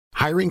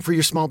Hiring for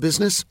your small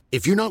business?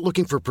 If you're not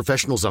looking for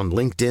professionals on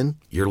LinkedIn,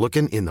 you're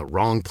looking in the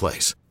wrong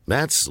place.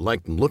 That's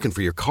like looking for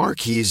your car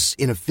keys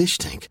in a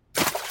fish tank.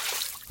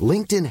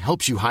 LinkedIn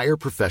helps you hire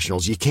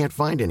professionals you can't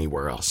find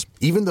anywhere else,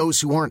 even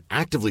those who aren't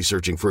actively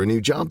searching for a new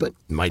job but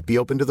might be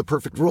open to the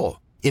perfect role.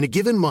 In a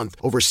given month,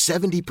 over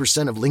 70%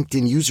 of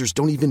LinkedIn users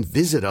don't even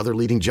visit other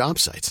leading job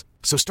sites.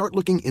 So start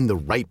looking in the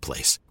right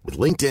place. With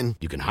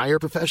LinkedIn, you can hire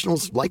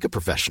professionals like a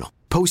professional.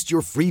 Post your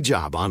free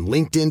job on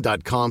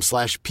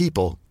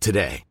linkedin.com/people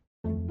today.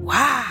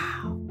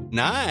 Wow.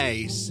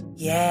 Nice.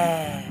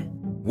 Yeah.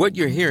 What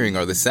you're hearing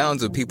are the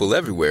sounds of people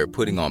everywhere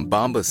putting on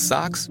Bombas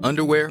socks,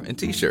 underwear, and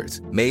T-shirts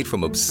made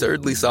from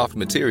absurdly soft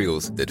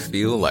materials that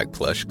feel like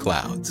plush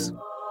clouds.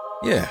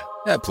 Yeah,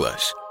 that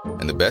plush.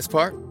 And the best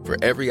part? For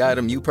every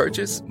item you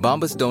purchase,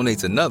 Bombas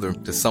donates another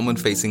to someone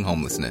facing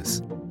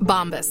homelessness.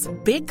 Bombas.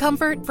 Big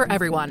comfort for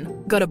everyone.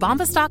 Go to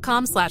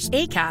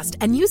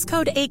bombas.com/ACAST and use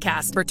code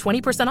ACAST for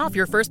 20% off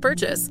your first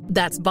purchase.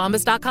 That's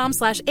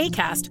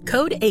bombas.com/ACAST.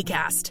 Code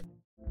ACAST.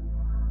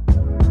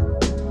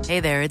 Hey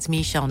there, it's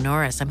Michelle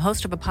Norris. I'm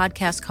host of a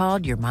podcast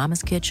called Your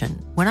Mama's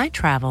Kitchen. When I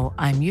travel,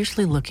 I'm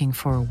usually looking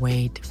for a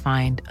way to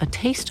find a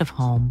taste of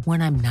home when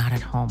I'm not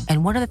at home.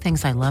 And one of the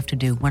things I love to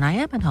do when I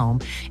am at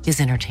home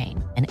is entertain.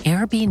 And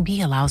Airbnb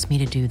allows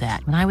me to do that.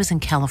 When I was in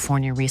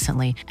California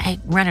recently, I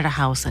rented a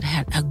house that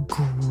had a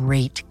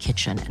great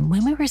kitchen. And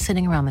when we were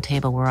sitting around the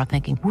table, we were all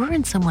thinking, we're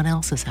in someone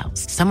else's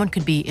house. Someone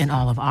could be in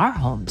all of our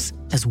homes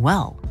as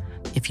well.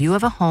 If you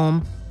have a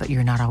home, but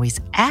you're not always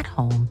at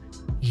home,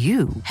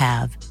 you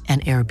have an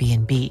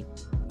Airbnb.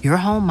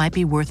 Your home might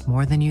be worth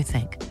more than you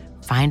think.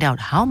 Find out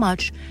how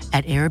much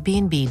at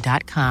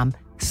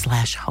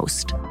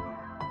airbnb.com/host.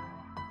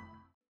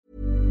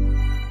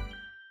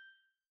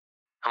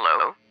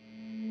 Hello?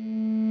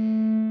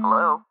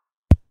 Hello?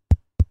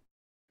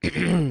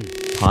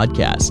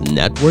 Podcast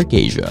Network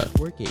Asia.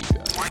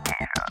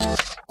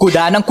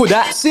 Kuda ng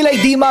kuda,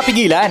 sila'y di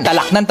mapigilan.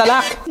 Talak ng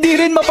talak, di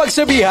rin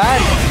mapagsabihan.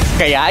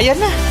 Kaya yan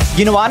na,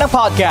 ginawa ng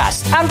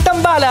podcast, ang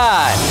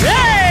Tambalan.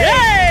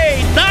 Hey!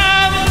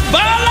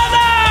 Tambalan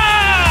na!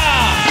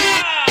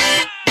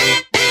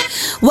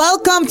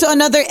 Welcome to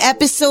another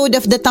episode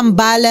of the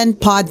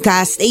Tambalan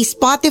Podcast, a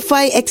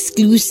Spotify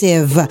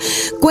exclusive.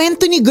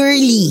 Kwento ni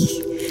Girly.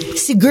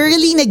 Si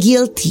Girly na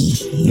guilty.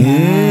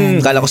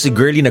 Kala ko si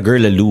Girly na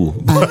girlaloo.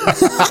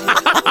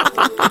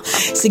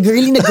 Si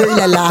Girly na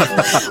girlala.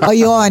 O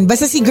yun,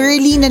 basta si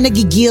Girly na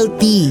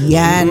nagigilty.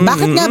 Yan.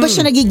 Bakit nga ba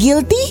siya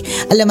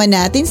nagigilty? Alaman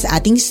natin sa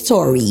ating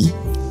story.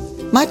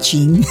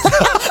 Matching.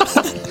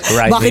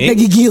 Bakit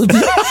nagigilty?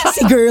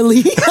 Si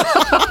Girly.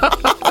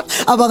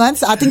 Abangan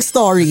sa ating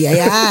story.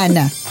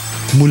 Ayan.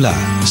 Mula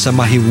sa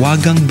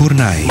Mahiwagang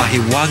Burnay.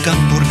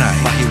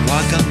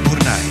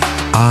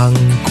 Ang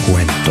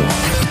kwento.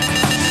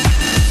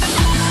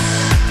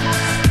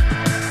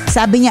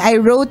 Sabi niya, I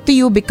wrote to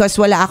you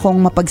because wala akong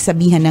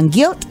mapagsabihan ng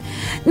guilt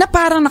na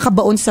parang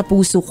nakabaon sa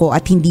puso ko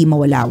at hindi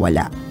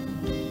mawala-wala.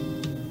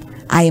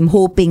 I am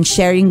hoping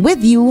sharing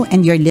with you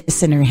and your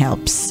listener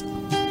helps.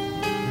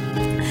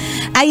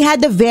 I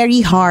had a very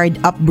hard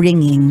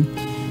upbringing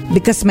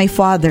because my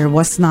father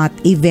was not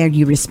a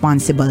very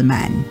responsible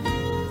man.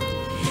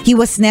 He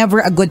was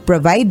never a good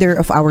provider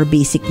of our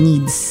basic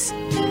needs.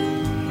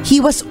 He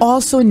was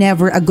also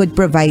never a good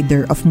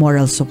provider of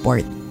moral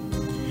support.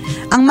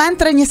 Ang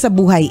mantra niya sa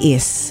buhay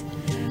is,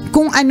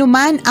 kung ano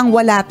man ang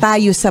wala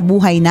tayo sa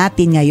buhay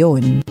natin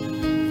ngayon,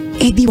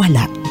 di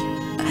wala.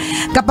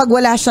 Kapag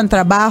wala siyang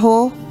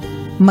trabaho,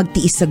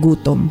 magtiis sa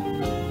gutom.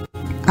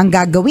 Ang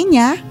gagawin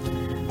niya,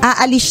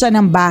 aalis siya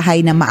ng bahay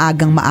na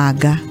maagang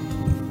maaga.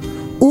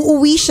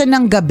 Uuwi siya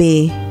ng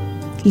gabi,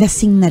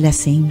 lasing na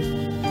lasing.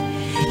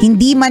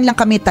 Hindi man lang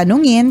kami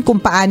tanungin kung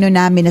paano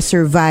namin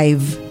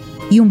na-survive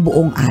yung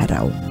buong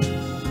araw.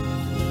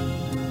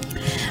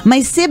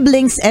 My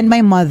siblings and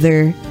my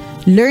mother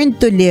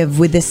learned to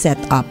live with the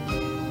setup.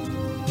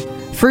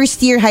 First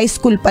year high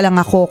school pa lang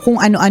ako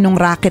kung ano-anong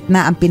racket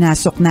na ang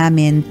pinasok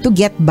namin to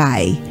get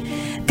by.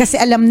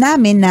 Kasi alam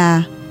namin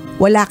na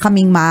wala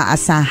kaming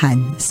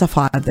maaasahan sa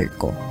father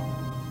ko.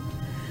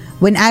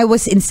 When I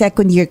was in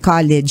second year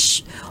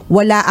college,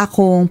 wala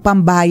akong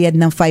pambayad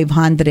ng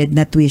 500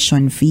 na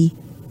tuition fee.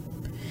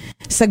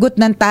 Sagot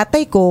ng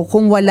tatay ko,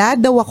 kung wala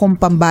daw akong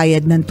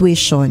pambayad ng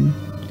tuition,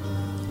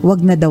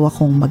 wag na daw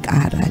akong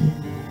mag-aral.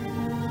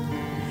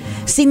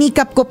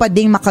 Sinikap ko pa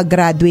ding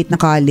makagraduate na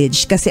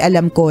college kasi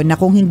alam ko na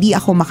kung hindi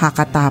ako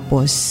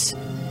makakatapos,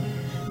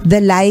 the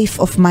life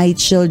of my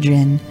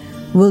children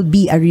will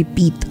be a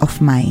repeat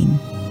of mine.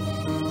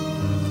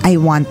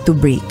 I want to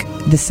break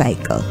the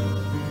cycle.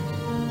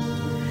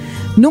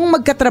 Nung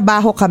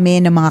magkatrabaho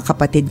kami ng mga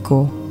kapatid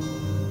ko,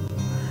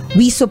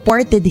 we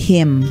supported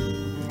him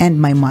and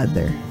my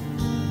mother.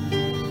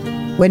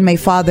 When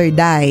my father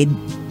died,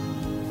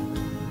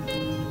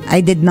 I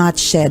did not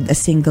shed a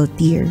single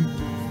tear.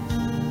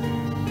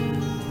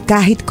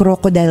 Kahit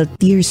crocodile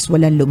tears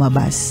walang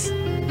lumabas.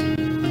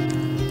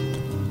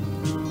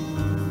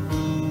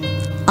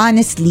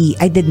 Honestly,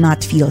 I did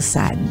not feel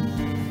sad.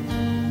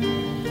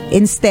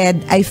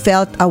 Instead, I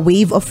felt a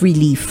wave of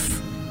relief.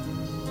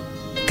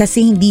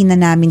 kasi hindi na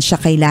namin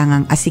siya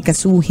kailangang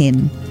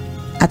asikasuhin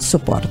at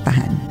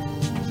suportahan.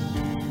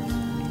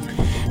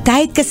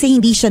 Kahit kasi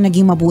hindi siya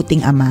naging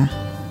mabuting ama,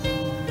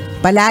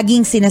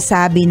 palaging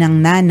sinasabi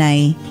ng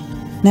nanay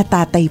na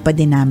tatay pa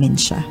din namin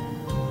siya.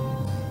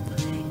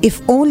 If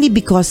only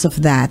because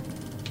of that,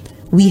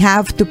 we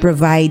have to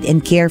provide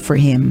and care for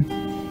him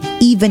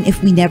even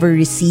if we never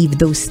receive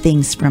those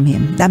things from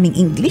him. Daming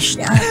English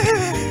niya.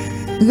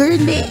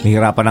 Girlie.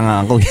 Nahirapan na nga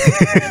ako.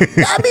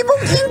 Dami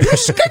mong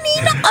English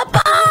kanina ka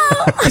pa.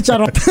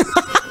 Charot.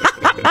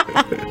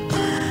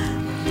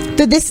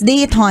 To this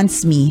day, it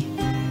haunts me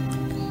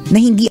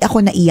na hindi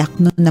ako naiyak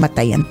nung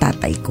namatay ang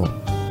tatay ko.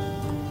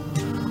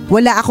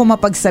 Wala akong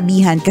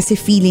mapagsabihan kasi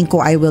feeling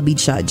ko I will be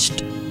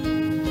judged.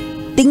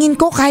 Tingin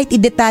ko kahit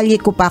idetalye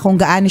ko pa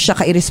kung gaano siya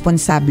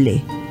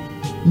ka-irresponsable,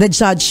 the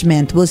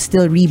judgment will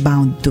still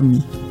rebound to me.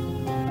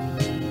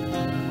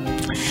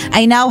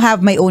 I now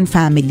have my own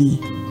family.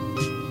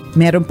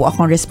 Meron po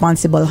akong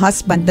responsible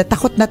husband na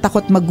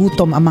takot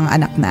magutom ang mga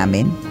anak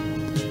namin.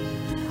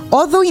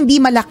 Although hindi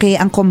malaki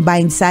ang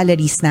combined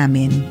salaries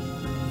namin,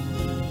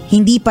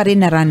 hindi pa rin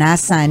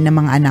naranasan ng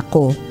mga anak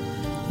ko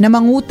na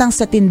mangutang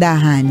sa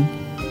tindahan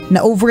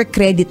na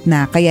overcredit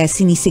na kaya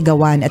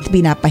sinisigawan at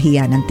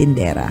pinapahiya ng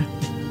tindera.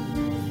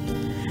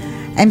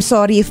 I'm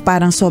sorry if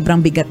parang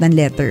sobrang bigat ng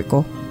letter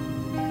ko.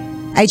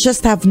 I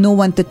just have no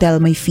one to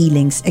tell my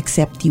feelings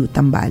except you,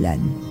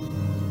 Tambalan.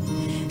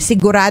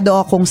 Sigurado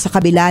akong sa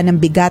kabila ng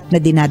bigat na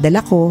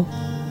dinadala ko,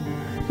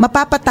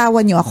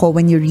 mapapatawa niyo ako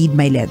when you read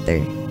my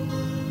letter.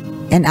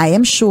 And I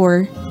am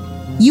sure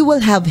you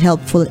will have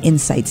helpful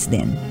insights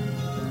din.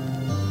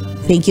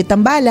 Thank you,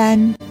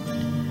 Tambalan.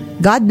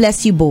 God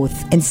bless you both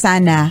and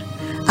sana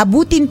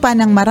abutin pa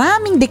ng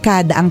maraming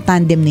dekada ang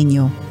tandem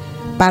ninyo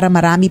para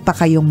marami pa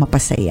kayong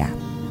mapasaya.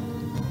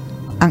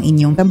 Ang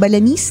inyong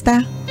tambalanista,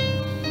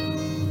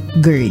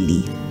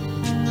 Girlie.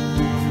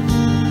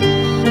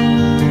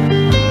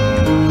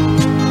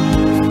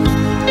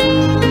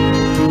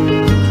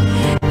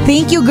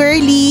 Thank you,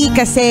 Girlie,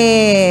 kasi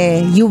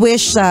you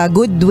wish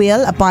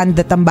goodwill upon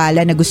the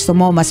Tambalan na gusto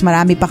mo mas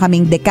marami pa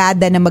kaming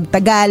dekada na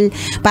magtagal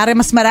para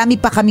mas marami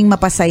pa kaming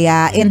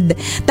mapasaya. And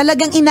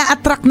talagang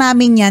ina-attract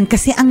namin yan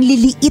kasi ang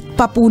liliit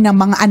pa po ng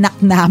mga anak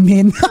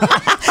namin.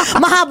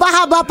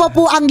 Mahaba-haba pa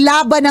po ang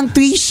laban ng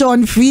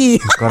tuition fee.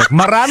 Correct.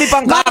 Marami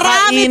pang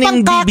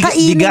kakainin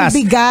bigas.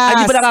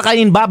 Hindi pa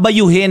nakakainin,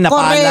 babayuhin na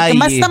palay.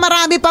 Basta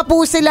marami pa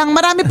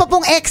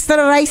pong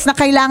extra rice na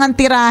kailangan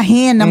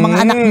tirahin ng mga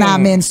anak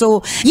namin.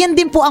 So, yan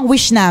din po ang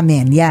wish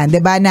namin. Yan, 'di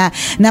ba, na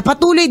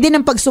patuloy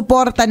din ang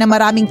pagsuporta ng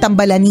maraming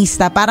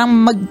tambalanista para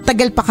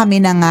magtagal pa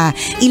kami ng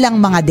ilang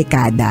mga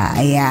dekada.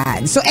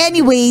 Ayan. So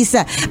anyways,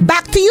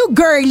 back to you,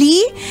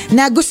 Girlie,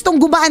 na gustong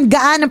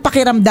gumaan-gaan ang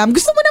pakiramdam.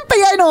 Gusto mo ng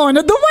piano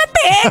na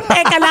dumating.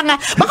 Teka lang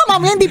baka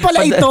mamaya hindi pala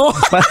ito.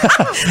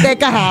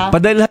 Teka ha.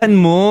 Padalhan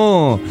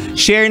mo.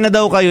 Share na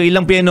daw kayo.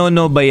 Ilang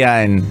pianono ba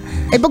yan?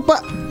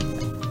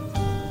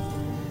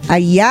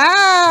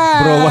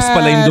 Ayan! Browas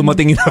pala yung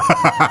dumating.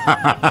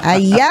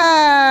 Ayan!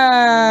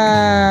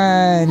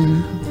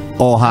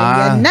 O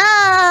ha? Ayan na!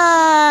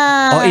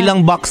 O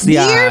ilang box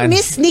yan? Dear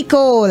Miss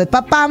Nicole,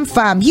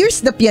 Papam-fam, here's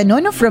the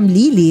pianono from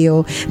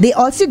Lilio. They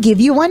also give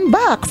you 1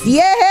 box.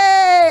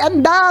 Yay!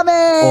 Ang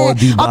dami! O,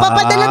 diba? O,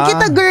 papadalan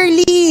kita,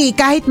 Girlie,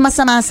 kahit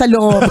masama sa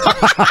loob.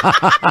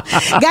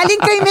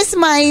 Galing kay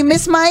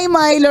Miss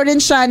Mai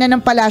Lorenciana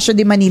ng Palacio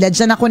de Manila.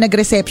 Diyan ako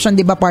nag-reception,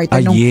 di ba,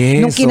 partner?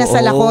 Nung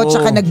kinasal ako,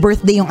 tsaka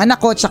nag-birthday yung anak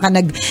ko, tsaka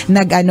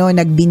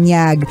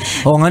nagbinyag.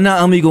 O nga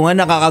na, amigo nga,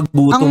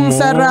 nakakagutom mo. Ang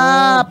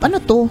sarap.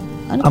 Ano to?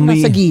 Ano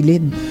nasa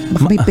gilid?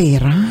 Baka may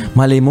pera?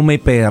 Malay mo may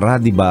pera,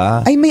 di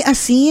ba? Ay, may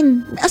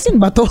asin. May asin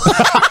ba to?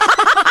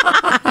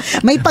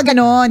 May pa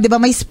ganon, di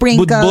ba? May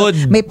sprinkle.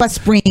 Budbud. May pa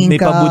sprinkle.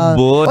 May pa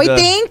budbud. Oy,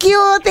 thank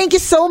you. Thank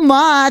you so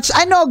much.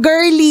 Ano,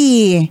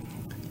 Girlie?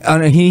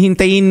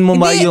 Hihintayin mo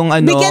ba yung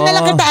Bigyan na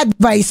lang kita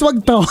advice.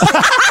 Wag to.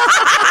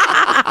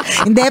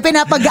 Hindi,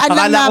 pinapagaan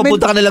lang namin. Akala ko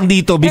punta ka na lang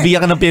dito,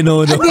 bibigyan ka ng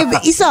pianono.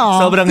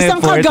 Sobrang isang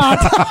effort. kagat.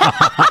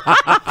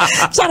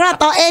 Charot.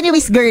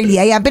 Anyways, Girlie,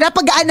 ayan,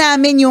 pinapagaan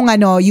namin yung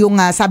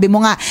sabi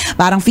mo nga,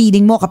 parang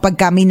feeling mo kapag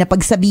kami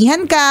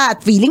napagsabihan ka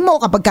at feeling mo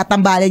kapag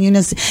katambalan yung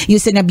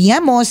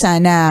sinabihan mo,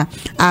 sana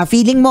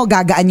feeling mo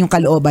gagaan yung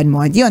kalooban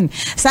mo. At yun,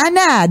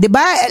 sana, di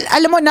ba,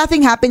 alam mo,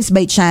 nothing happens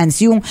by chance.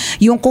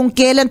 Yung kung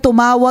kailan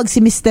tumawag si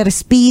Mr.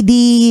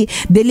 Speedy,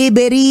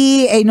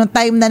 delivery, nung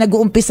time na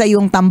nag-uumpisa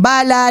yung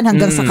tambalan,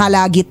 hanggang sa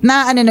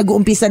kalagitnaan na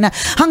nag-uumpisa na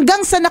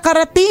hanggang sa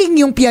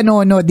nakarating yung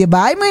pianono, di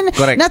ba? I mean,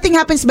 correct. Nothing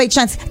happens by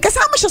chance.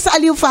 Kasama siya sa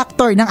Aliw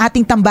Factor ng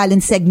ating tambalan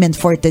segment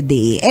for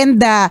today. And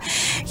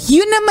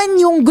yun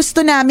naman yung gusto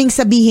naming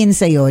sabihin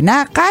sa'yo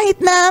na kahit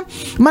na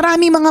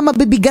marami mga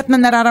mabibigat na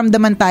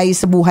nararamdaman tayo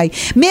sa buhay,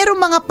 merong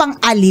mga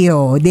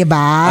pang-aliw, di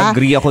ba?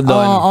 Agree ako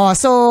doon. Oo,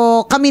 so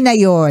kami na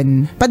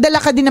yun.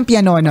 Padala ka din ng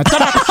pianono.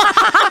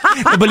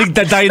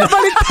 Nabaligtad tayo na.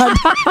 Nabaligtad.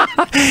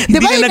 Hindi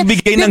na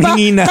nagbigay ng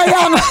hingina. Kaya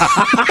nga.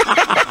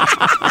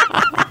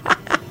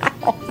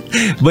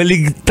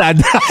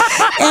 Baligtad.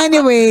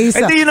 Anyways.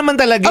 Ito yun naman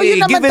talaga.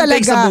 Give and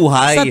take sa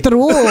buhay. Sa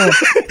true.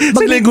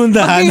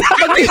 Siligundahan.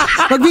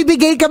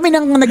 Nagbigay kami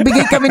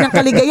ng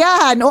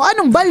kaligayahan. O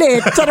anong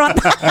balit? Charot.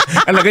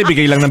 Alagay,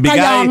 bigay lang ng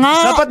bigay. Kaya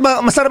nga. Dapat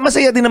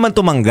masaya din naman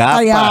tumanggap.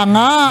 Kaya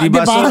nga.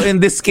 Diba? So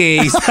in this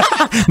case,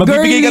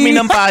 magbibigay kami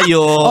ng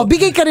payo.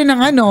 Bigay ka rin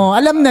ng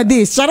alam na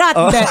this. Charot.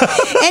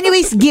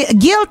 Anyways,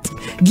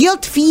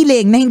 guilt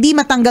feeling na hindi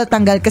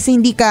matanggal-tanggal kasi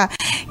hindi ka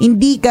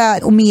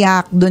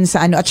umiyak dun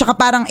sa At saka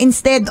parang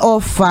instead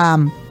of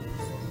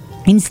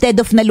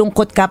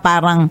nalungkot ka,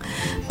 parang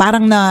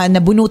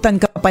nabunutan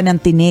ka pa ng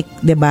tinik,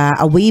 'di ba?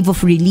 A wave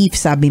of relief,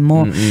 sabi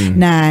mo,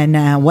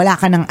 na wala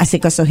ka nang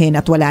asikasuhin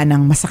at wala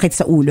nang masakit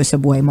sa ulo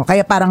sa buhay mo.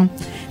 Kaya parang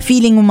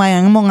feeling mo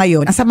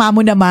ngayon, ang sama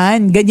mo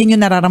naman, ganyan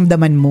yung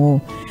nararamdaman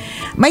mo.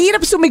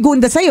 Mahirap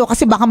sumigunda sa'yo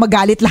kasi baka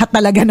magalit lahat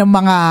talaga ng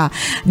mga,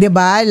 'di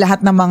ba?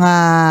 Lahat ng mga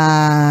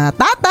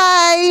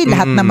tatay,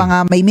 lahat ng mga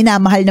may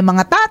minamahal na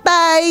mga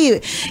tatay,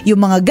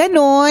 yung mga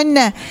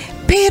ganon.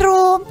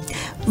 Pero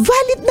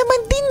valid naman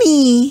din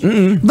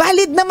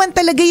Valid naman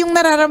talaga yung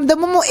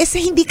nararamdaman mo.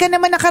 Sa hindi ka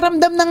naman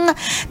nakaramdam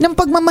ng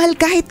pagmamahal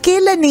kahit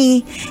kailan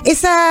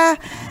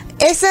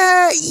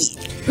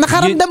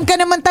nakaramdam ka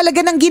naman talaga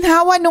ng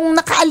ginhawa nung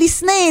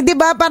nakaalis na 'di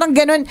ba? Parang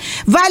ganun.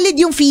 Valid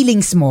yung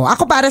feelings mo.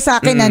 Ako para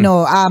sa akin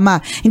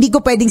hindi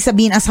ko pwedeng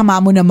sabihin ang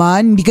sama mo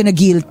naman, hindi ka na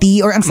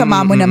guilty or ang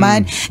sama mo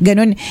naman,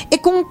 ganun.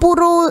 Kung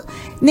puro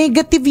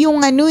negative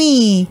yung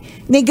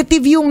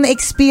negative yung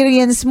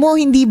na-experience mo,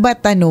 hindi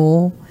ba't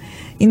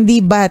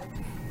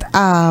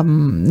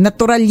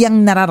natural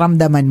yung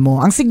nararamdaman mo.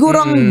 Ang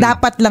sigurong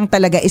dapat lang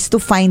talaga is to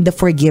find the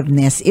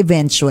forgiveness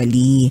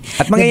eventually.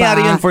 At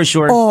mangyayari yun for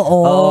sure.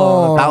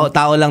 Oo.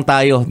 Tao lang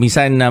tayo.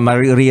 Minsan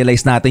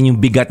ma-realize natin yung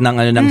bigat ng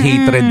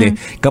hatred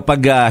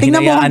kapag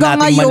hinayaan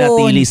natin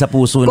manatili sa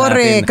puso natin.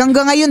 Correct.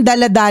 Hanggang ngayon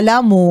dala-dala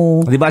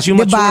mo. Diba? So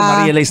yung mature,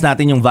 ma-realize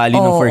natin yung value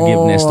ng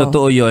forgiveness.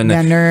 Totoo yun.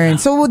 Ganun.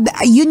 So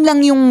yun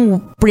lang yung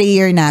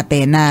prayer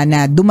natin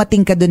na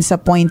dumating ka dun sa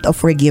point of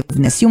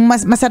forgiveness. Yung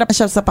masarap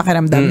siya sa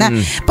pakiramdam na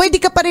pwede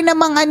ka pa rin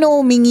namang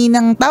humingi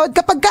ng tawad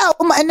kapag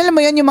alam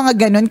mo yun, yung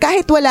mga ganun,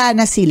 kahit wala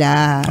na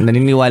sila.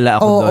 Naniniwala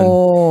ako doon.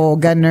 Oo,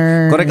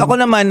 ganun. Correct. Ako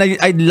naman,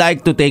 I'd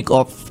like to take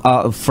off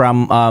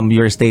from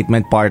your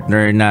statement,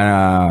 partner, na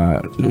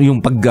yung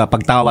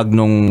pagtawag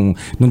nung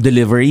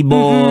delivery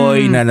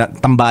boy, na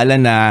tambalan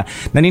na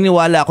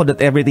naniniwala ako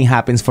that everything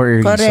happens for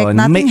a reason. Correct.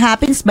 Nothing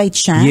happens by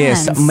chance.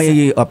 Yes.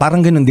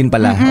 Parang ganun din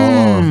pala.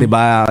 Oo,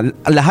 diba?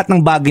 Lahat ng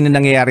bagay na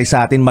nangyayari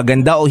sa atin,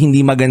 maganda o hindi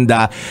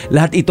maganda,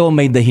 lahat ito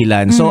may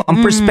dahilan. So,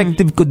 ang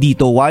perspective ko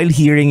dito, while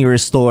hearing your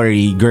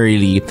story,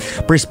 girly,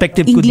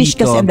 perspective English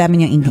ko dito... English kasi ang dami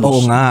niyang English.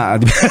 Oo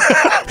nga.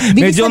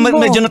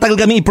 medyo natagal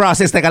kami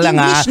i-process. Teka lang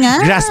English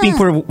nga. Grasping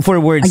for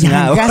words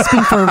nga.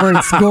 Grasping for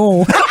words.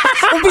 Go.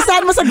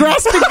 Umpisahan mo sa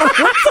grasping for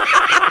words.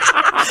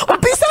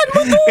 Umpisahan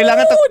mo doon.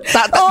 Kailangan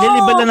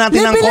liliban na natin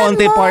ng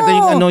konti,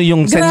 partner,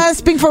 yung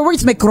grasping for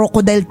words. May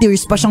crocodile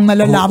tears pa siyang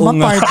nalalaman,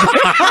 partner.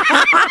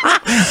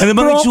 Ano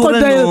bang itsura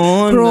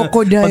nun?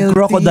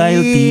 Crocodile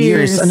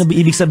tears. Ano ba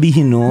ibig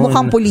sabihin nun?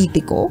 Mukhang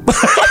politiko.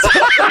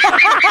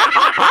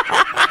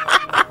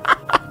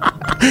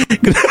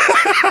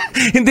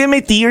 Hindi,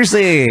 may tears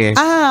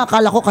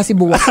akala ko kasi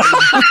buwak.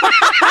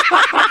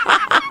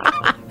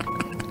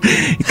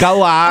 Ikaw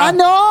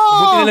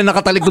buti nila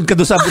nakatalikod ka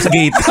doon sa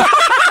gate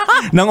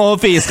ng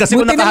office. Kasi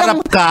kung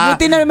nakaharap ka,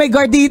 buti na may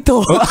guard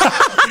dito.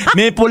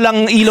 may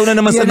pulang ilaw na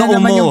naman sa noo mo. Yan na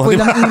naman yung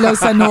pulang ilaw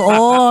sa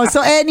noo.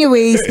 So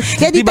anyways,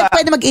 kaya dito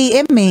pwede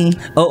mag-AM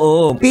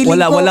Oo.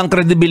 Walang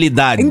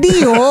kredibilidad.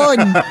 Hindi yun.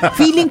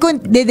 Feeling ko,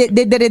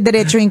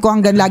 diretsuhin ko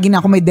hanggang lagi na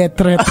ako may death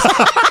threat.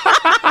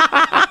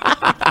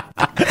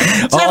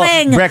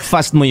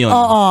 Breakfast mo yun.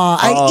 Oo.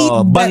 I eat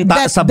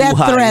death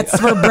threats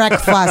for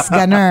breakfast.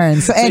 Ganun.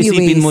 So anyways. So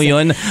isipin mo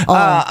yun.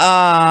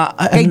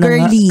 Kay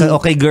girly.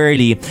 Okay,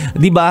 girly.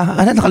 Diba?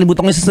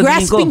 Nakalimutan ko yung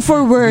sasabihin ko. Grasping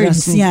for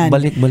words. Yan.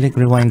 Balik.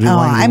 Rewind.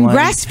 I'm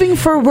grasping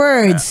for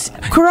words.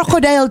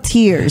 Crocodile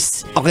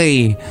tears.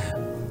 Okay.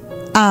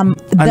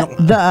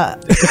 The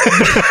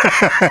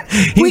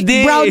quick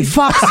brown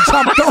fox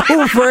jumped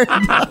over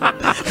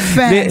the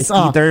fence.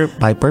 Peter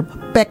Piper.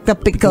 Peck the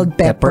pickled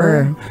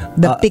pepper.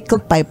 The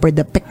pickled piper.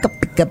 The pick.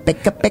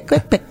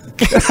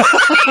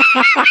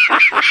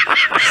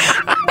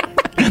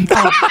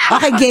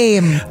 Okay,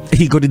 game.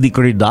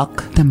 Hickory-dickory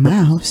dock. The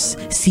mouse.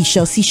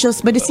 Seashells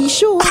by the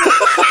seashore.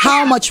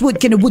 How much wood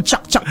can a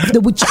woodchuck chuck?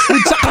 The woodchuck.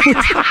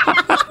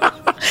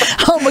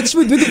 How much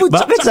wood with the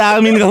woodchuck? Bakit sa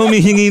amin ka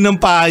humihingi ng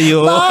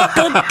payo?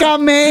 Bakit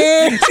kami?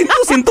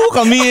 Sinto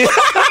kami.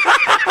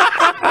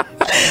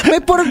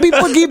 May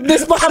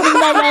forgiveness pa kaming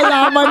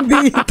nalalaman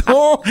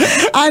dito.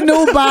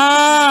 Ano ba?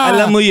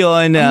 Alam mo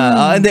yun.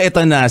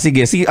 Ito na.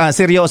 Sige,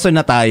 seryoso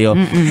na tayo.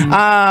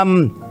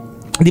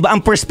 Di ba,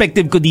 ang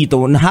perspective ko dito,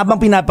 habang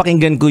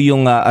pinapakinggan ko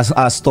yung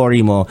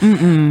story mo,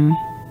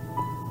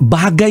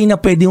 bagay na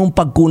pwede mong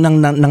pagkunang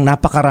ng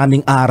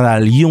napakaraming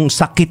aral yung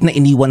sakit na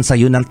iniwan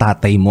sa'yo ng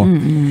tatay mo.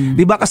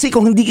 Diba? Kasi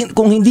kung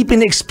hindi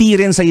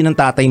pina-experience sa'yo ng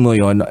tatay mo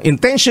yon,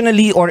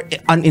 intentionally or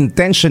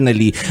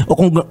unintentionally, o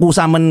kung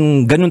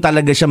man ganun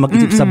talaga siya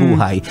mag-isip sa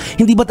buhay,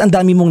 hindi ba't ang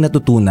dami mong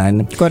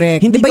natutunan?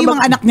 Correct. Hindi diba yung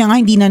mga anak niya nga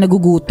hindi na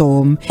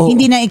nagugutom,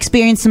 hindi na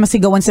experience na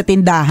masigawan sa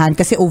tindahan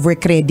kasi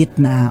overcredit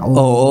na.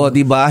 Oo,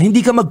 diba?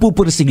 Hindi ka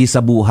magpupursige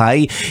sa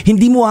buhay,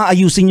 hindi mo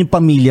aayusin yung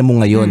pamilya mo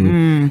ngayon.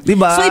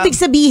 Diba? So ibig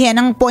sabihin,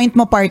 ang point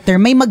mo,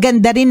 partner, may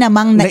maganda rin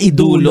namang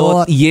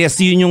naidulot. Yes,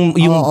 yun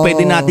yung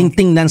pwede nating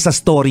tingnan sa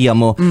storya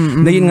mo.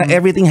 Na yun nga,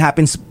 everything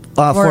happens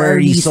for a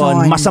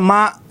reason.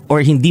 Masama or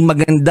hindi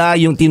maganda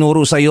yung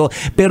tinuro sa'yo,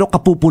 pero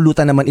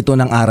kapupulutan naman ito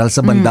ng aral sa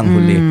bandang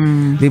huli.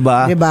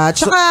 Diba?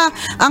 Tsaka,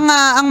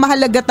 ang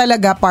mahalaga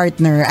talaga,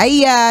 partner,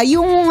 ay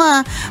yung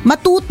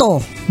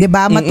matuto.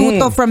 Diba?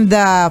 Matuto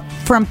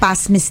from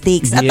past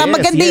mistakes. At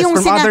maganda yung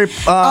other,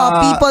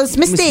 people's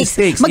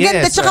mistakes.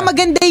 Maganda, tsaka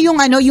maganda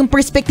yung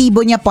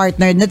perspektibo niya,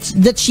 partner,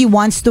 that she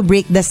wants to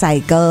break the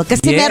cycle.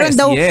 Kasi meron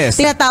daw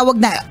tinatawag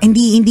na,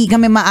 hindi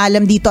kami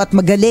maalam dito at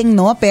magaling,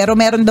 no? Pero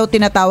meron daw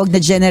tinatawag na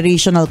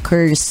generational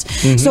curse.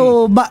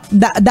 So,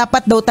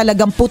 dapat daw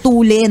talagang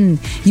putulin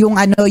yung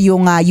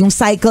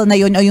cycle na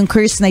yun o yung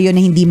curse na yun na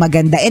hindi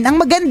maganda. And ang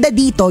maganda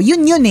dito,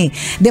 yun eh.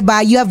 'Di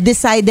ba? You have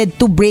decided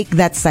to break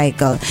that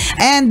cycle.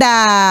 And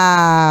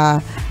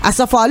as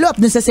a follow-up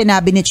dun sa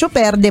sinabi ni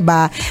Chuper, 'di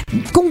ba?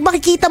 Kung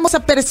makikita mo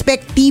sa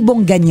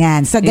perspektibong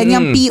ganyan, sa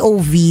ganyang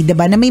POV, 'di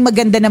ba, na may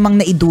maganda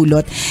namang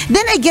naidulot,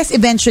 then I guess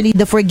eventually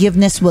the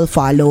forgiveness will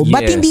follow.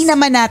 But hindi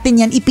naman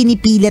natin yan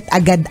ipinipilit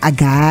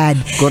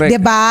agad-agad. 'Di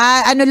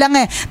ba? Ano lang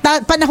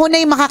panahon na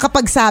yung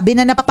makakapagsabi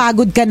na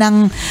napapagod ka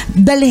ng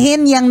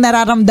dalhin yung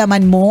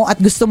nararamdaman mo at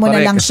gusto mo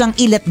na lang siyang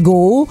i-let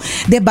go.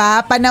 'Di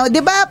ba?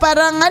 'Di ba?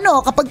 Parang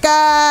kapag ka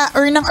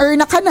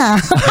earn ka na.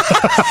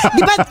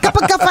 'Di ba?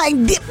 Kapag ka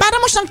para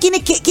mo siyang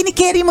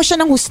kinikerry mo siya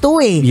ng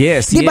gusto eh.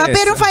 Yes, 'di ba?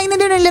 Pero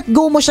finally na let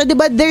go mo siya, 'di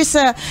ba?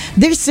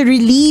 There's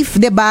relief,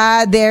 'di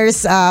ba?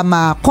 There's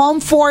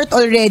comfort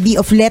already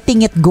of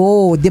letting it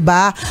go, 'di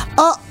ba?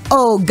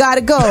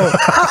 Gotta go.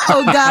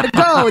 Gotta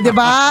go.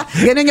 Diba?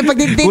 Ganun yung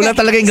pagtitin. Kulang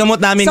talaga yung gamot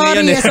namin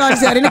ngayon.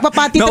 Sorry.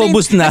 Nagpapati train.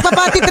 Naubos na.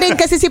 Nagpapati train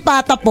kasi si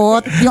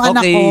Patapot, yung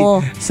anak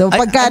ko. So,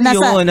 pagka ano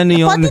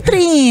yun? Pati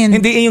train.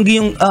 Hindi,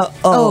 yung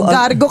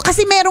gotta go.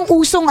 Kasi merong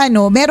usong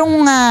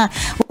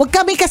wag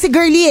kami kasi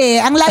girly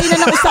eh. Ang layo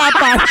na ng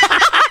usapan.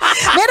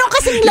 Meron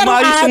kasing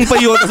laruan. Maayos yung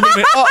payo.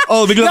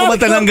 Bigla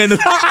kumanta ng ganun.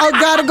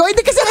 Gotta go.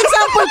 Hindi kasi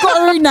example ko,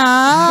 Erna.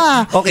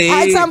 Okay.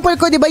 Example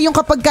ko, diba, yung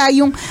kapag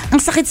yung ang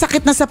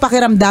sakit-sakit na sa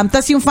pakiramdam,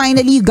 tas yung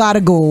finally you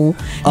gotta go.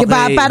 Okay.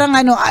 Diba? Parang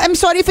I'm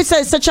sorry if it's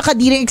such a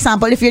kadiring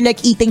example if you're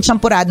like eating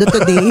champurado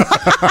today.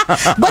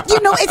 But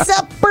it's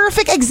a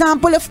perfect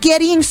example of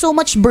carrying so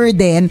much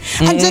burden.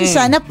 Andyan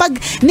siya na pag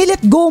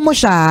nilet go mo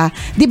siya,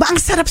 diba, ang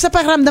sarap sa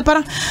pakiramdam,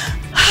 parang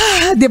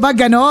diba,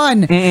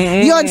 ganon.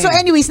 Yun. So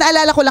anyways,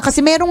 naalala ko lang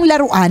kasi merong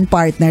laruan,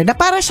 partner, na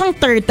para siyang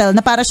turtle, na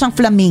para siyang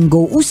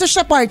flamingo. Uso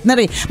siya, partner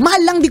eh.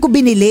 Mahal lang, di ko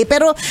binili,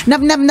 pero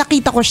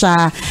nakita ko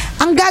siya.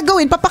 Ang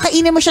gagawin,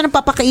 papakainin mo siya ng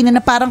papakainin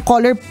na parang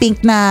color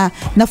pink na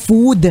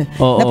food.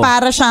 Na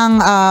para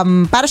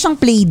siyang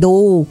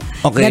Play-Doh.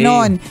 Okay.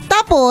 Ganon.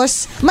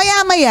 Tapos,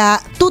 maya-maya,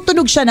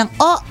 tutunog siya ng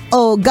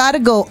gotta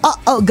go,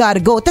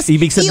 gotta go. Tapos,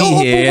 ibig sabihin,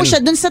 iuupo mo siya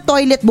dun sa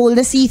toilet bowl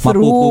na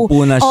see-through.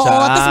 Mapupupo na siya.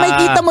 Tapos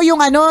makikita mo yung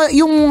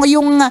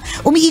yung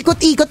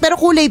umiikot-ikot pero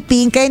kulay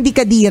pink kaya hindi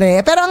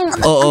kadire. Pero ang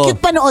cute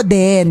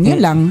panoodin.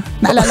 Yun lang.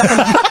 Naalala ko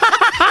lang.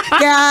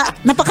 Kaya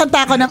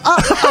napakanta ko ng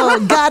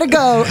gotta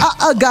go.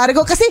 Gotta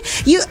go. Kasi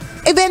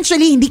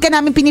eventually, hindi ka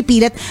namin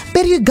pinipilit,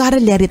 pero you gotta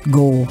let it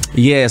go.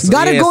 Yes.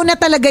 Gotta go na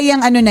talaga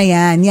yung na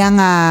yan,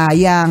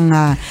 yung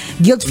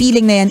guilt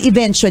feeling na yan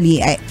eventually.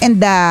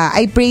 And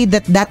I pray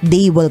that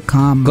day will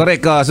come.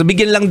 Correct. So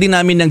bigyan lang din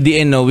namin ng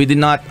DN, no? We do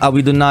not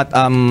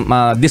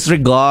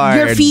disregard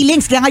your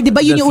feelings. Kaya nga, di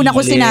ba yun yung una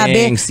ko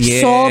sinabi?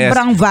 Yes.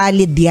 Sobrang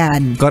valid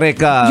yan.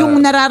 Correct. Yung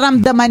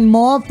nararamdaman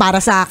mo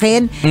para sa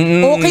akin,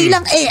 okay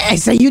lang.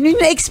 Sa yun yung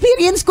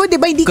na-experience ko, di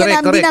ba? Hindi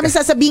namin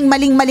sasabing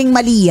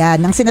maling-mali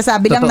yan. Ang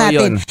sinasabi lang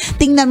natin,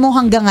 tingnan mo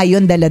hanggang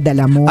ngayon,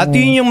 dala-dala mo. At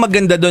yun yung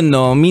maganda doon,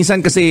 no?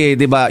 Minsan kasi,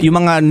 di ba, yung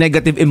mga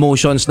negative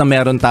emotions na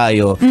meron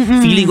tayo,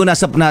 feeling ko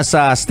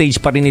nasa stage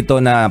pa rin ito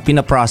na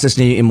pinaprocess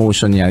niya yung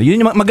emotion niya.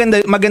 Yun yung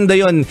maganda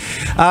yun.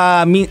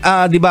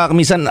 Di ba,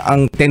 minsan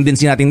ang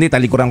tendency natin,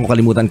 talikuran ko,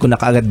 kalimutan ko na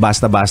kaagad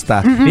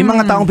basta-basta. May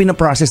mga taong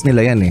pinaprocess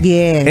nila yan eh.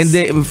 Yes. And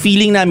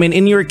feeling namin,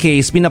 in your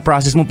case,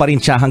 pinaprocess mo pa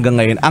rin siya hanggang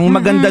ngayon. Ang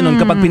maganda nun,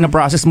 kapag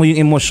pinaprocess mo yung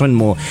emotion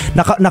mo,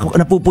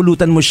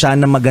 napupulutan mo siya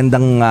ng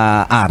magandang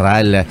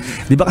aral.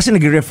 Di ba kasi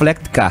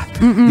nag-reflect ka.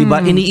 Di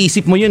ba?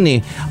 Iniisip mo yun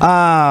eh.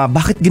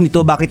 Bakit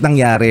ganito? Bakit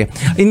nangyari?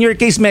 In your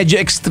case, medyo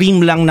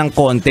extreme lang ng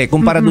konti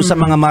kumpara doon sa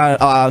mga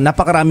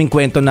napakaraming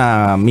kwento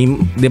na,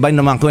 di ba,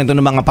 ng mga kwento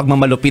ng mga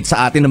pagmamalupit sa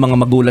atin ng mga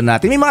magulang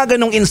natin. May mga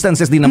ganong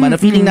instances din naman na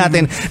feeling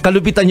natin,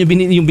 kalupitan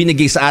yung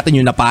binigay sa atin,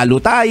 yung napalo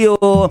tayo,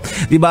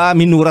 di ba?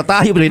 Minura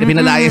tayo,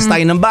 pinalayas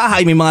tayo ng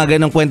bahay, may mga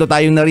ganong kwento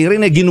tayong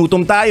naririnig,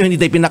 ginutom tayo, hindi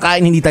tayo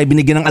pinakain, hindi tayo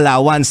binigyan ng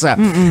allowance.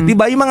 Di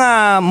ba? Yung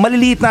mga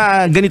maliliit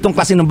na ganitong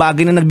klase ng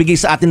bagay na nagbigay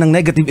sa atin ng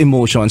negative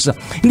emotions,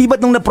 hindi ba't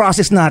nung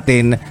na-process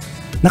natin,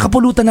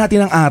 nakapulutan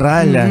natin ang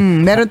aral.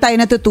 Meron tayo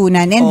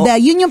natutunan. And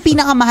yun yung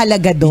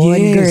pinakamahalaga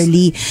doon,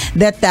 girly,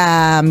 that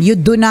you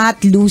do not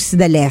lose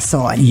the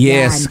lesson.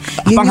 Yes.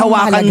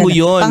 Panghawakan mo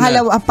yun.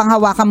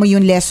 Panghawakan mo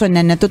yung lesson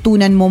na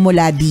natutunan mo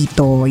mula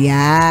dito.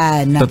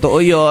 Yan. Totoo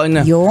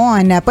yun.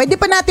 Yun.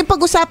 Pwede pa natin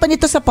pag-usapan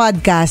ito sa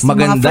podcast.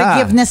 Maganda. Mga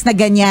forgiveness na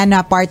ganyan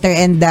na partner,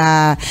 and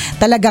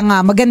talagang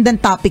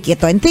magandang topic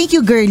ito. And thank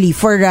you, girly,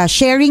 for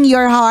sharing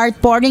your heart,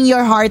 pouring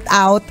your heart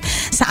out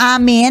sa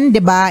amin, 'di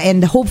ba?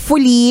 And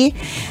hopefully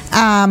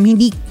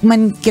hindi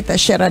man kita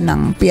share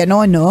ng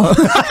piano, no?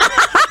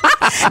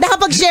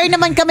 Nakapag-share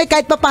naman kami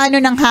kahit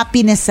papaano ng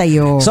happiness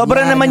sa'yo.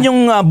 Sobra naman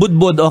yung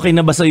budbud, okay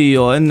na ba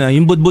sa'yo yun?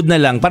 Yung budbud na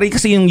lang. Parang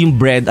kasi yung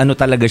bread,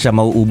 talaga siya,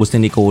 mauubos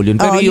ni Nicole yun.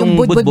 Pero yung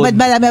budbud,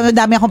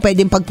 madami akong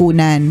pwedeng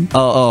pagkunan.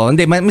 Oo,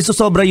 hindi. May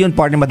susobra yun,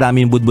 partner,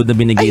 madami yung budbud na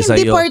binigay sa'yo.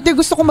 Ay, hindi, partner.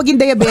 Gusto ko maging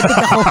diabetic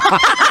ako.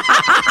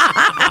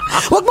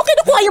 Huwag mo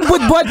kinukuha yung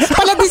budbud.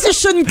 Pala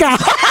desisyon ka.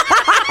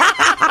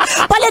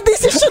 Pala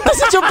desisyon ka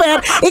si Chopper.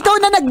 Ikaw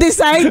na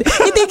nag-decide.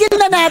 Itigil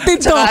na natin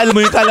to.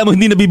 Saka alam mo,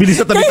 hindi nabibili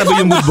sa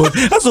tabi-tabi yung budbud.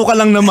 Asuka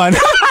lang naman.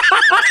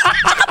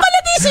 Saka pala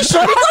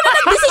desisyon. Ikaw na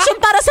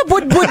nag-desisyon para sa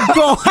budbud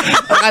ko.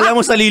 Akala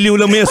mo sa liliw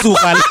lang may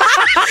asukal.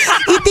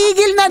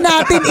 Itigil na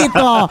natin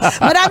ito.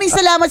 Maraming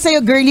salamat sa iyo,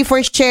 girly,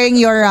 for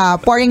sharing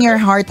pouring your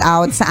heart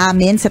out sa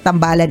amin sa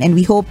Tambalan, and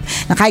we hope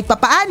na kahit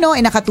papaano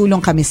ay nakatulong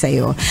kami sa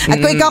iyo.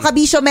 At kung ikaw,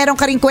 kabisyo, meron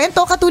ka ring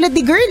kwento katulad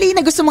ni girly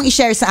na gusto mong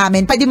i-share sa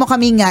amin, pwede mo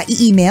kaming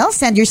i-email,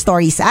 send your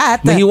stories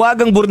at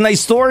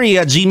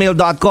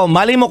mahiwagangburnaystory@gmail.com.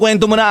 Malay mo,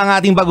 kwento mo na ang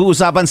ating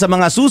pag-uusapan sa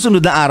mga susunod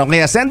na araw.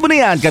 Kaya send mo na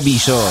yan,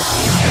 kabisyo.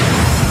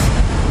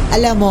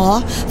 Alam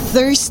mo,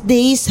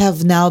 Thursdays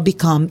have now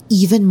become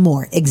even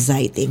more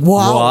exciting.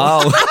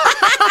 Wow.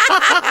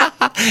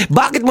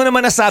 Bakit mo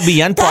naman nasabi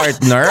yan,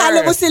 partner?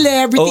 Kala mo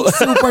celebrity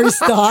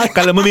superstar.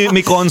 Kala mo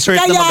may concert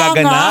na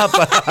magaganap.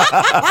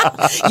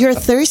 Your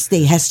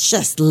Thursday has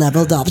just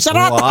leveled up.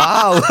 Charot!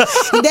 Wow!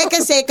 Hindi,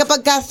 kasi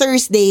kapag ka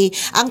Thursday,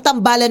 ang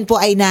tambalan po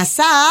ay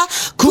nasa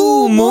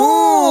Kumu!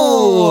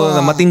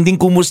 Matinding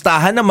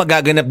kumustahan na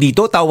magaganap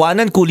dito.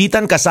 Tawanan,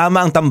 kulitan,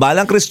 kasama ang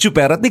tambalang Chris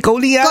Chuper at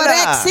Nicole Yala.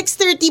 Correct,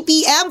 6:30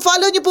 p.m.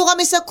 Follow niyo po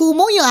kami sa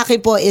Kumu. Yung akin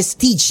po is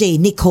TJ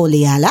Nicole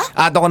Yala.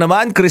 At ako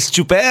naman, Chris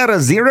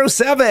Chuper,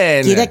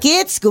 07. Kita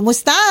Kids,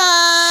 kumustan?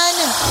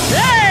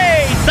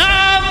 Hey!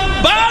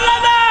 Tambala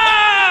na!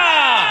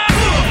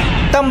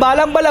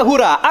 Tambalang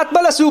Balahura at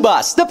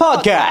Balasubas, the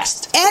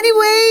podcast.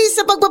 Anyway,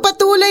 sa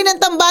pagpapatuloy ng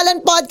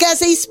Tambalan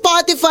Podcast ay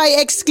Spotify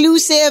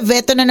exclusive.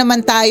 Ito na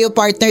naman tayo,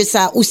 partner,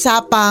 sa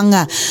usapang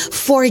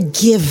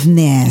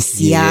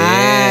forgiveness.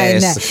 Yan.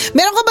 Yes.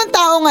 Meron ka bang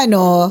taong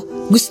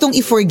gustong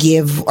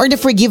i-forgive? Or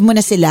na-forgive mo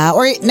na sila?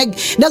 Or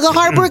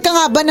nag-harbor ka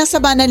nga ba ng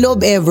sama ng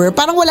loob ever?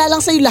 Parang wala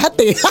lang sa'yo lahat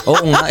eh.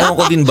 Oo nga, ewan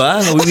ko din ba?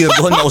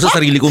 Weirdohan ako sa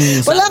sarili ko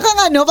minsan. Wala kang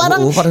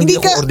parang, Oo, parang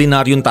hindi ako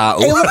ordinaryong tao.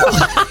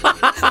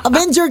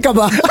 Avenger ka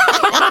ba?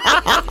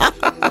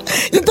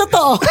 Yung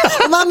totoo,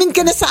 umamin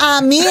ka na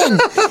sa amin.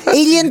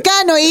 Alien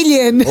ka, no?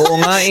 Alien.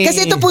 Oo nga eh.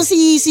 Kasi ito po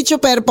si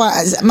Chuper pa,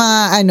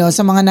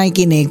 sa mga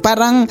nakikinig,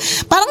 parang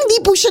hindi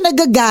po siya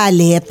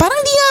nagagalit. Parang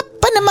hindi nga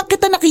pa naman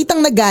kita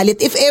nakitang nagalit.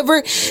 If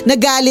ever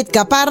nagalit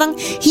ka, parang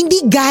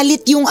hindi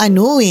galit yung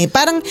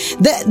parang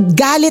the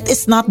galit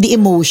is not the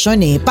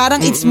emotion eh.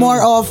 Parang it's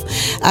more of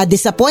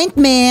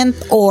disappointment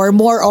or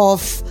more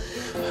of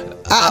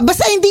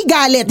basta hindi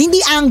galit, hindi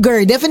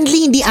anger.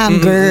 Definitely hindi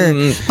anger.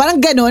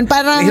 Parang ganun,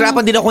 parang...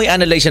 Hirapan din ako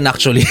i-analyze yan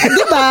actually.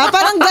 Diba?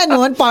 Parang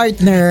ganun,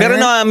 partner.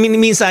 Pero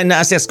minsan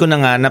na-assess ko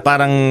na nga na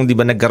parang, di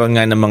ba, nagkaroon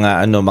nga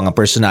ng mga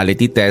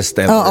personality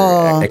test,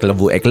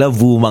 eklavu,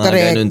 mga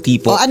correct. ganun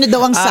tipo. Ano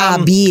daw ang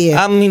sabi?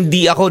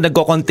 Hindi ako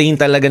nagko-contain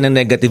talaga ng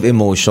negative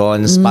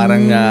emotions.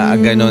 Parang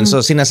ganun.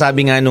 So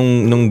sinasabi nga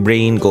nung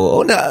brain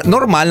ko,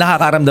 normal,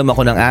 nakakaramdam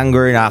ako ng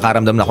anger,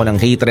 nakakaramdam ako ng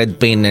hatred,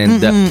 pain,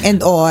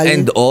 and all.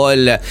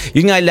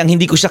 Yun nga lang,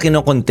 hindi ko siya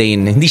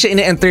kino-contain. Hindi siya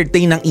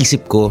ina-entertain ng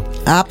isip ko.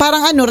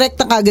 Parang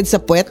rekta kagad sa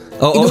puwet?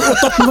 Oo.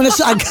 Inuutot mo na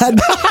siya agad.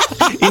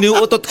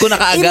 Inuutot ko na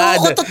kaagad.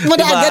 Inuutot mo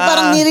na agad.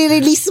 Parang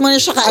nire-release mo na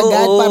siya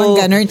kaagad. Oo. Parang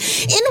ganun.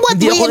 In what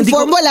way and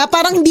form? Wala.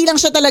 Parang hindi lang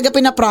siya talaga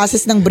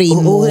pinaprocess ng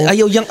brain mo.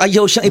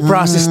 Ayaw siyang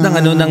i-process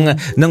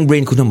ng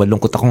brain ko na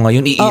malungkot ako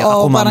ngayon. Iiyak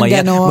ako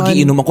mamaya.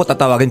 Magiinom ako.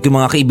 Tatawagin ko yung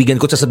mga kaibigan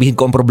ko. Sasabihin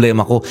ko ang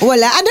problema ko.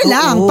 Wala.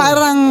 Lang.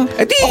 Parang,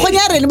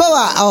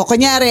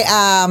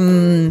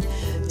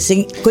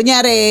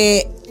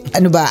 kunyari,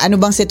 ano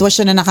bang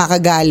sitwasyon na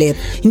nakakagalit?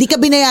 Hindi ka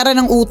binayaran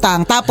ng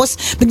utang. Tapos,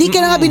 hindi ka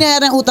na nga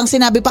binayaran ng utang,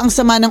 sinabi pa ang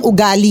sama ng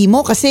ugali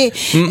mo kasi,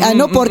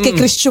 porke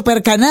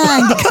Christopher ka na.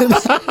 Hindi ka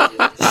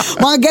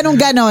mga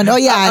ganon-ganon. O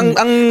yan.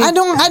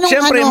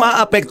 Siyempre,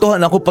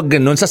 maapektuhan ako pag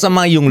ganon.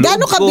 Sasama yung loob ko.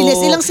 Gano'ng kabilis?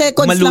 Ilang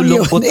seconds lang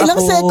yun. Ilang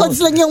seconds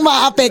lang yung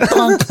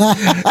maapektuhan ka.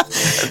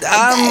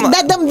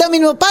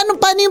 Dadamdamin mo.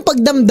 Paano yung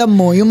pagdamdam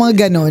mo? Yung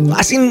mga ganon.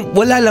 As in,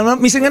 wala lang.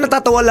 Minsan nga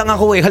natatawa lang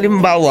ako eh.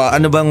 Halimbawa,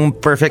 ano bang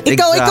perfect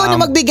example? Ikaw na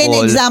magbigay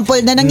ng example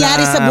na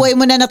nangyari sa buhay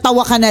mo na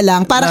natawa ka na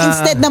lang. Parang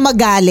instead na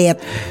magalit.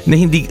 Na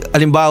hindi,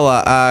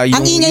 halimbawa,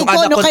 ang ingay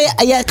ko,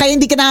 kaya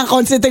hindi ka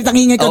nakaka-concentrate ang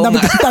ingay ko.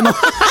 Dapat ka tanong.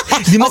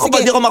 Di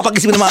ako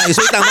makapag-isip ng mga ayos.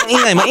 Wait lang,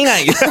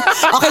 maingay.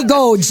 Okay,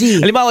 go,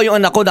 G. Halimbawa, yung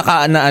anak ko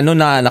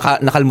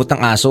nakalmot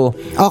ng aso.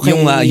 Okay.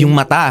 Yung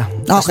mata.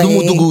 Tapos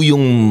dumudugo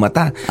yung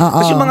mata.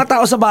 Tapos yung mga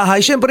tao sa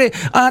bahay, syempre,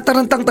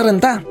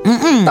 tarantang-taranta.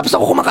 Tapos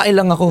ako kumakain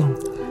lang ako.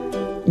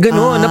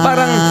 Gano'n, na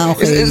parang...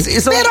 Okay.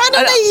 Pero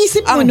ano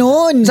naisip mo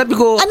nun? Sabi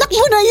ko... Anak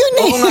mo na yun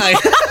eh. Oo nga eh.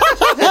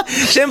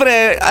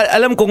 Siyempre,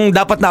 alam kong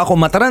dapat na akong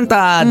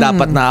mataranta,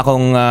 dapat na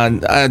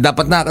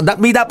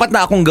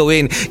akong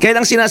gawin.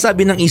 Kaya lang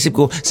sinasabi ng isip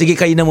ko, sige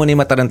kayo na muna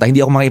yung mataranta, hindi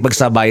ako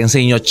makipagsabayan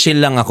sa inyo,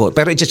 chill lang ako.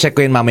 Pero i-check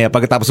ko yun mamaya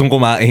pagkatapos kong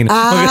kumain.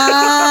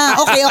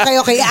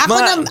 Okay.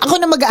 Ako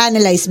na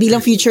mag-analyze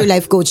bilang future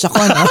life coach ako,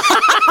 no?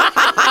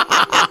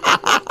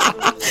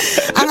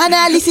 Ang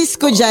analysis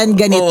ko dyan,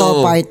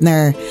 ganito,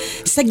 partner.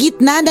 Sa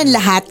gitna ng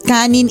lahat,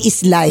 kanin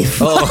is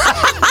life.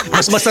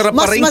 Mas masarap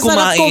pa rin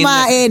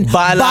kumain.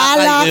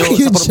 Bala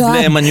kayo sa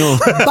problema nyo.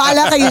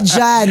 Bala kayo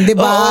dyan, di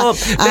ba?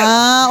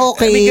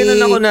 Okay. May ganun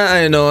ako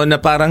na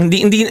parang,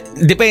 hindi,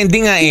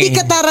 depende nga eh. Hindi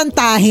ka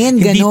tarantahin,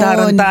 ganun. Hindi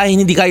tarantahin,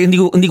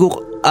 hindi ko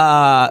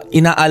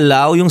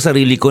inaalaw yung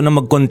sarili ko na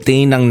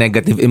mag-contain ng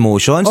negative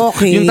emotions.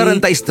 Okay. Yung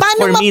taranta is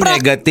for me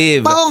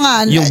negative.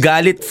 Yung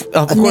galit,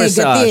 of course,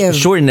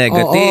 sure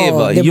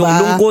negative. Diba? Yung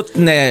lungkot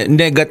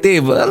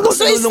negative.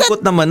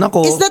 Lungkot naman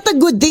ako. Is that a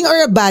good thing or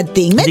a bad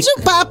thing?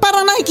 Medyo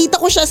parang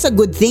nakikita ko siya sa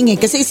good thing eh.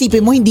 Kasi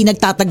isipin mo, hindi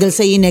nagtatagal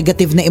sa yung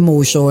negative na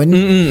emotion.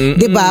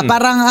 Diba?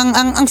 Parang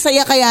ang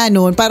saya kaya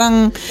nun,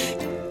 parang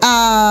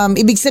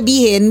ibig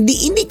sabihin,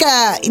 hindi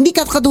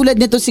ka katulad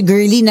nito si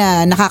Girly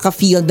na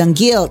nakaka-feel ng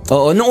guilt.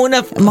 Oo, noong una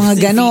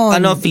mga ganon.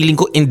 Feeling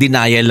ko in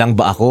denial lang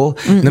ba ako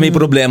na may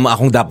problema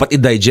akong dapat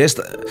i-digest.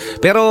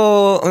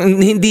 Pero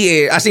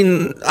hindi eh. As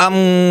in, ang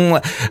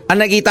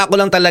nakita ko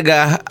lang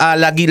talaga,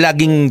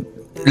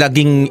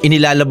 laging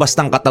inilalabas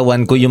ng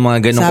katawan ko yung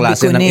mga ganong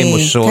klase ng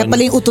emosyon. Kaya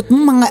pala yung utot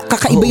mo,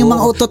 kakaiba yung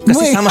mga utot mo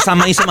kasi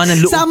sama-sama yung sama ng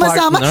loob,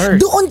 partner.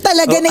 Doon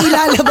talaga na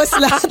ilalabas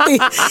lahat eh.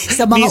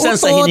 Sa mga minsan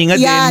utot. Sa hininga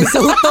din. Sa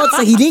utot,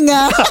 sa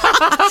hininga.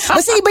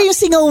 Basta iba yung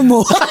singaw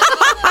mo.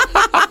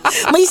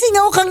 May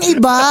singaw kang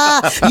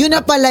iba. Yun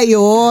na pala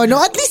yun. No,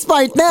 at least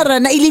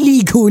partner, na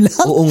ililigo lang.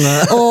 Oo nga.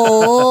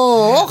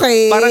 Oo,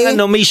 okay.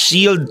 Parang may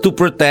shield to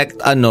protect,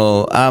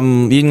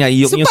 yun nga,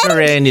 yung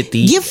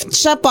serenity. Gift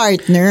siya,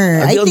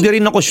 partner. Hindi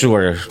rin ako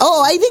sure.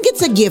 I think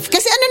it's a gift.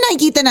 Kasi ano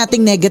nakikita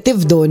nating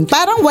negative doon?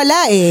 Parang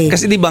wala eh.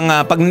 Kasi di ba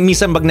nga,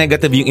 minsan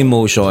negative yung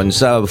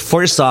emotions,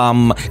 for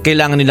some,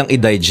 kailangan nilang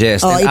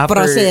i-digest. And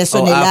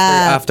i-proseso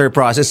nila. After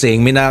processing,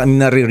 may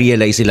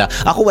nare-realize sila.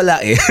 Ako wala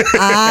eh.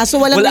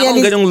 So walang wala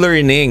akong ganung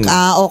learning.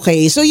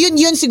 Okay. So yun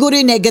siguro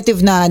yung negative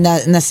na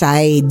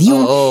side.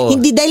 Yung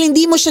dahil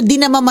hindi mo siya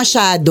dinama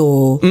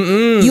masyado.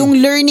 Yung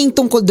learning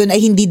tungkol doon ay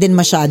hindi din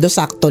masyado,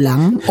 sakto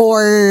lang.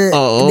 Or,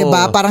 di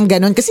ba, parang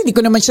ganun. Kasi di ko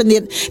naman siya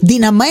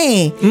dinama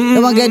eh.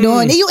 Diba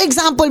ganun. Yung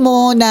example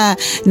mo na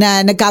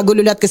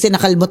nagkagululat kasi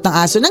nakalmot ng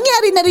aso,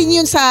 nangyari na rin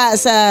yun sa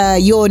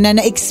yun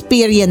na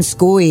experience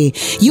ko eh.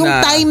 Yung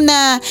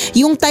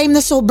time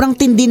na sobrang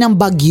tindi ng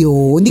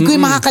bagyo, hindi ko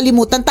yung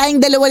makakalimutan. Tayong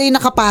dalawa lang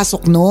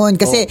nakapasok noon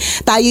kasi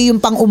tayo yung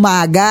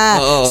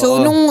pang-umaga.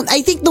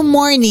 I think nung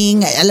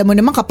morning, alam mo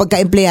naman kapag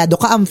ka-empleyado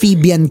ka,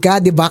 amphibian ka,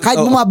 di ba? Kahit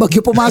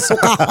bumabagyo, pumasok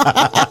ka.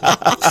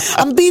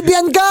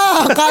 Amphibian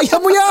ka! Kaya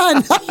mo yan!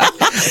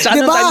 Sa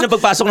anong time na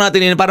pagpasok natin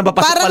yun, parang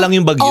papasok pa lang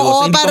yung bagyo.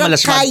 So hindi pa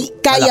malasmag.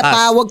 Kaya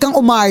pa, wag kang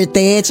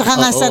umarte. Tsaka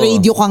nga sa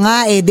radio ka nga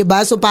eh, di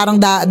ba? So parang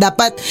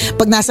dapat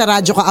pag nasa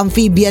radyo ka,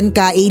 amphibian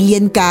ka,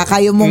 alien ka,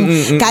 kaya mong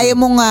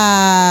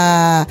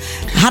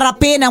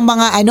harapin ang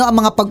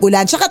mga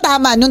pag-ulan. Tsaka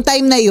tama, nung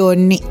time na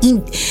yun,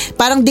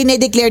 parang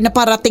dinedeclare na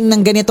parating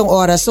ng ganitong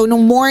oras. So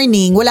nung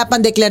morning, wala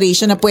pang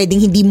declaration na pwedeng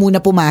hindi muna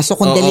pumasok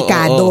kung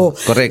delikado.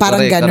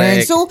 Parang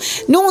ganun. So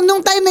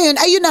nung time na yun,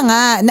 ayun na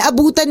nga,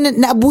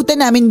 naabutan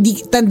namin,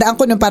 tandaan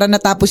ko nung para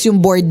natapos yung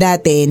board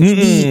natin,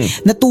 hindi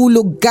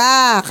natulog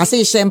ka.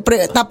 Kasi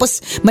syempre,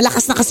 tapos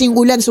malakas na kasi yung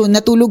ulan, so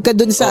natulog ka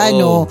dun sa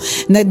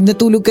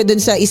natulog ka dun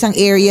sa isang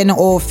area ng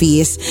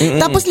office.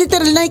 Tapos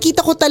literal,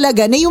 nakikita ko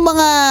talaga na yung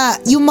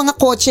mga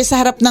kotse sa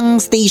harap ng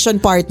station,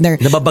 partner.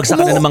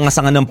 Nababagsakan na ng mga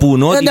sanga ng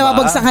puno, diba?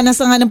 bumagsakan ng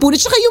sanga ng puno.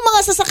 Tsaka yung mga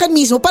sasakyan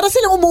mismo, para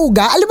silang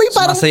umuuga. Alam mo yung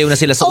parang... Sumasayaw na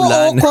sila sa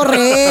ulan. Oo,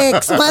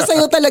 correct.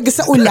 Sumasayaw talaga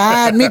sa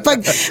ulan.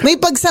 May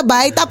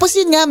pagsabay. Tapos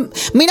yun nga,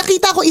 may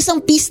nakita ko isang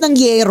piece ng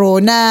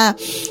yero na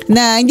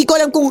hindi ko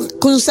alam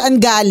kung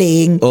saan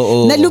galing.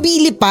 Na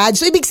lumilipad.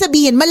 So, ibig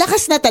sabihin,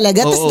 malakas na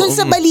talaga. Tapos doon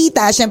sa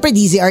balita, syempre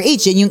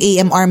DZRH, yan yung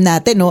AM arm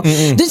natin, no?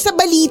 Doon sa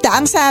balita,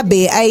 ang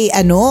sabi ay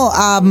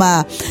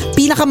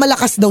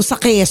pinakamalakas daw sa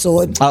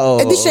Quezon.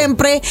 Di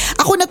syempre,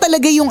 ako na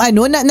talaga yung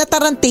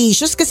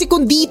na-tarantatious kasi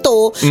kung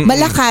dito,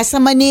 malakas sa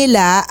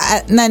Manila,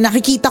 na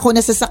nakikita ko,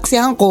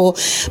 nasasaksihan ko,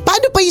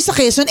 paano pa yung sa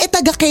Quezon?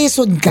 Taga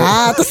Quezon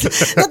ka. Tapos,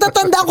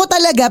 natatandaan ko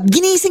talaga,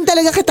 ginising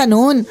talaga kita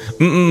noon.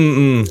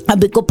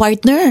 Sabi ko,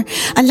 partner,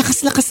 ang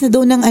lakas-lakas na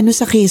daw ng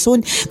sa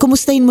Quezon.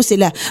 Kumustahin mo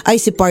sila? Ay,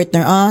 si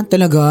partner,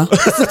 talaga?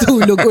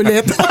 Natulog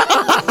ulit.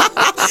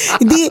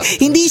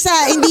 hindi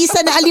sa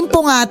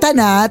naalimpungatan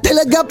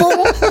talaga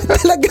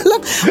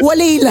lang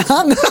walay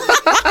lang.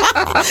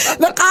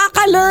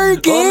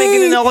 Nakaka-lurky. May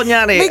ganun ako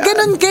nyari. May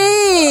ganun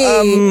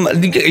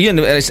yun,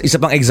 isa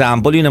pang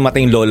example, yung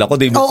namatay yung lola ko.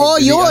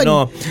 Yun.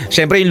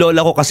 Syempre yung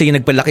lola ko kasi yung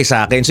nagpalaki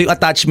sa akin. So yung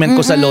attachment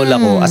ko sa lola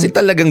ko, as in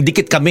talagang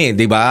dikit kami,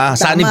 di ba?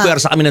 Sanib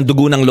puwersa kami ng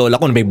dugo ng lola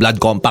ko, may blood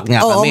compact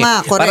nga kami. Nga,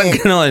 parang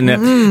ganun.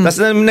 Tapos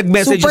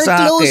nag-message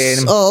sa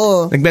akin.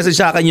 Nag-message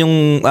sa akin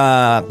yung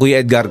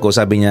Kuya Edgar ko,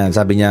 sabi niya,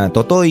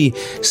 Totoy,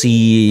 si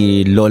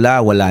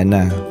Lola wala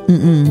na.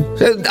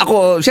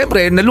 Ako,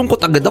 syempre, nalungkot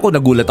agad ako,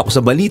 nagulat ako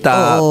sa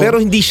balita. Pero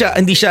hindi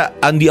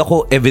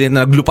ako evident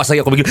na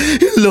naglupasay ako.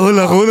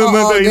 Lola ko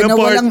namatay na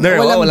partner.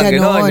 Walang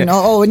ganon.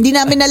 Hindi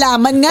namin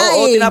nalaman nga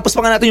tinapos pa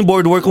nga natin yung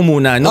board work ko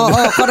muna.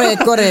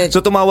 Correct.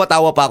 So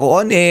tumawa-tawa pa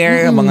ako on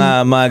air,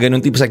 mga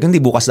ganun tipos. Like,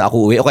 hindi bukas na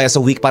ako uwi. O kaya sa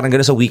parang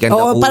ganun sa weekend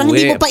ako uwi. Parang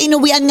hindi mo pa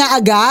inuwian nga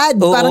agad.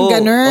 Parang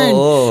ganun.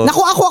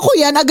 Naku, ako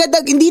yan. Agad,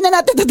 hindi na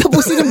natin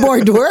tatapusin yung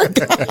board work.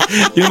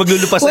 Yung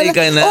maglulupasay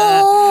ka na.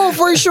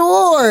 For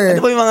sure.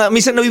 Ano ba yung mga,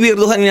 minsan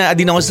nawiwirduhan nga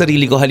din ako sa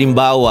sarili ko.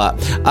 Halimbawa,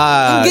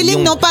 ang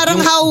galing, no?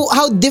 Parang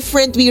how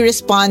different we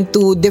respond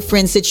to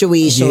different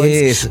situations.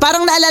 Yes.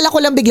 Parang naalala ko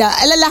lang bigla,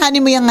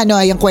 alalahanin mo yung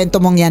kwento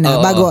mong yan,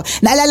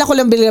 naalala ko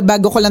lang bigla,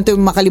 bago ko lang ito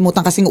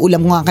makalimutan kasi yung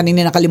ulam ko nga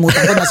kanina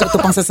nakalimutan ko, nasa ito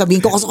pang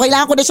sasabihin ko kasi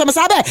kailangan ko na siya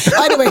masabi.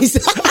 Anyways.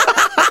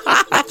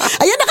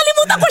 Ayan,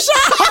 nakalimutan ko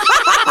siya.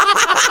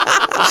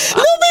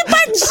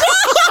 Lumipad siya.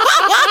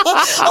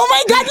 Oh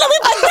my God,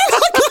 lumipad talaga.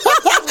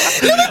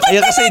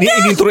 Ayan kasi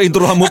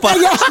in-intro-introhan mo pa.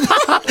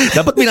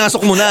 Dapat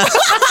pinasok mo na.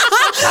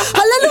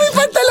 Hala,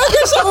 lumipad talaga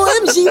siya.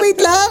 OMG, wait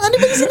lang. Ano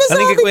ba yung sinasabi ko?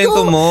 Anong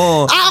kikwento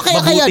mo? Okay.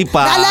 Mabuti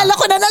pa. Naalala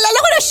ko na.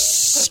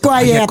 Shhh,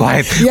 quiet.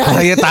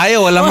 Quiet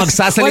tayo. Walang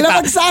magsasalita.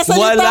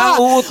 Walang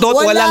uutot.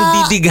 Walang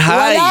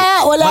didighay.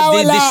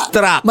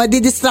 Madidistract.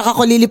 Madidistract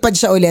ako. Lilipad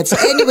siya ulit. So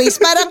anyways,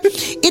 parang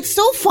it's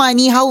so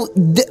funny how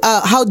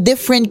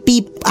different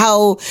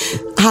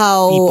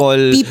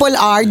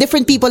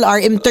different people are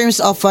in terms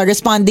of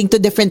responding to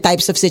different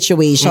types of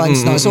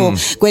situations. No? So,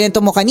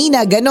 kwento mo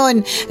kanina,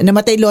 ganon,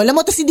 namatay lola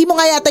mo, tapos hindi mo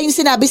nga yata yung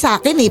sinabi sa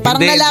akin eh.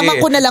 Parang nalaman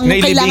ko na lang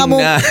nung kailangan mo.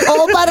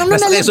 Oo, parang nung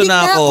nalibig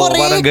na.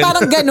 Correct,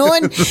 parang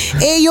ganon.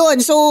 Yun.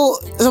 So,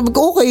 sabi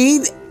ko,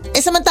 okay.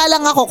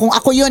 Samantalang ako, kung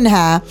ako yun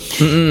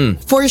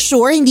for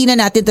sure, hindi na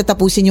natin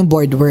tatapusin yung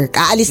board work.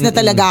 Aalis na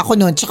talaga ako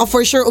nun. Tsaka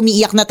for sure,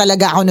 umiiyak na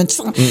talaga ako nun.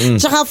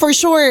 Tsaka for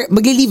sure,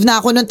 mag-leave na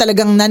ako nun,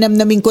 talagang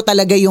nanamnamin ko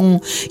talaga yung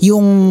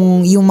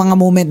mga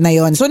moment na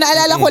yon. So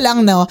naalala ko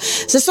lang, no,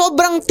 sa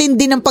sobrang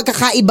tindi ng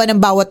pagkakaiba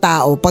ng bawat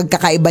tao,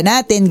 pagkakaiba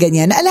natin,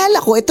 ganyan, naalala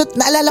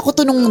ko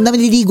to nung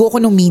naliligo ko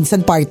nung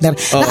minsan, partner.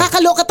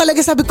 Nakakaloka talaga,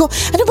 sabi ko,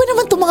 ano ba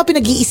naman itong mga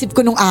pinag-iisip ko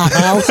nung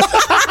araw?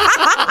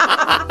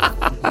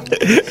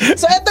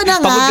 So eto na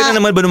nga. Pagod ka na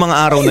naman ba ng mga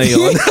araw na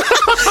yon?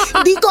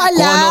 Hindi ko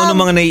alam. Kung ano-ano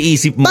mga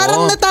naiisip mo.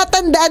 Parang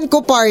natatandaan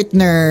ko,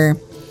 partner.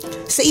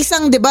 Sa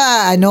isang, 'di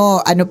ba,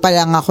 ano pa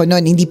lang ako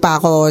noon, hindi pa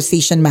ako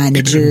station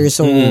manager.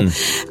 So,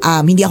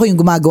 hindi ako yung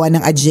gumagawa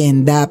ng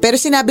agenda. Pero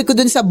sinabi ko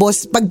dun sa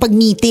boss, pag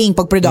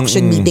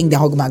production meeting, di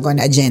ako gumagawa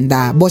ng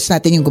agenda. Boss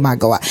natin yung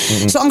gumagawa.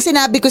 So, ang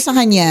sinabi ko sa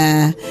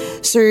kanya,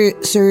 Sir,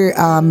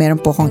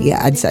 meron po akong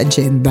i-add sa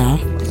agenda.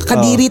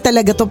 Kadiri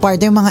talaga to,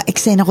 partner. Yung mga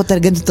eksena ko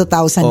talaga noong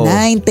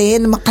 2009,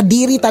 10,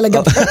 makadiri talaga.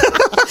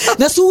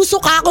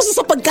 Nasusuka ako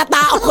sa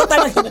pagkatao ko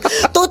talaga.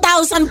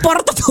 2004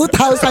 to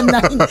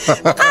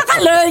 2009.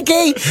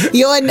 Nakakalurky.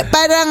 Yun,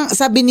 parang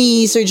sabi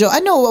ni Sir Joe,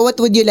 what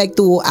would you like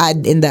to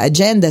add in the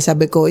agenda?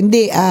 Sabi ko,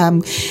 hindi,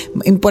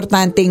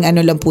 importanteng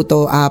lang po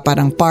to,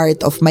 parang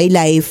part of my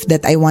life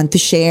that I want to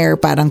share,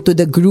 parang to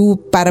the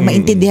group, para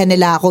maintindihan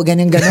nila ako,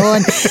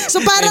 ganon. So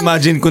parang,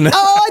 imagine ko na.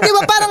 Oo, di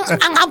ba, parang,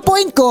 ang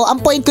point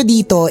ko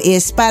dito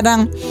is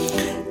parang,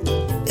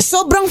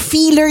 sobrang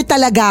feeler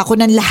talaga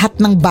ako ng lahat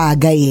ng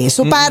bagay eh.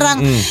 So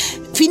parang,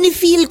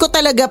 feel ko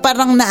talaga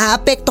parang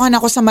naaapektuhan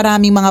ako sa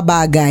maraming mga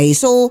bagay.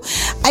 So,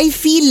 I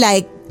feel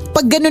like,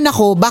 pag ganun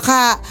ako,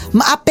 baka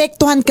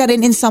maapektuhan ka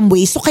rin in some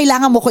ways. So,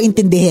 kailangan mo ko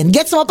intindihin.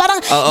 Gets mo?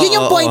 Parang, yun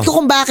yung point ko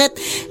kung bakit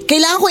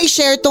kailangan ko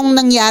i-share tong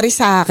nangyari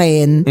sa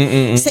akin,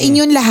 sa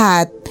inyong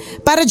lahat,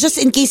 para just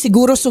in case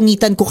siguro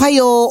sungitan ko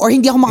kayo or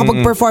hindi ako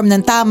makapag-perform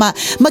ng tama,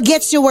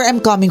 mag-gets you where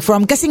I'm coming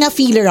from. Kasi nga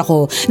feeler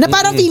ako. Na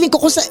parang feeling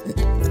ko kung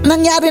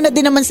nangyari na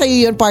din naman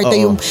sa'yo yun, parto,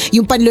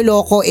 yung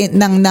panloloko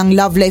ng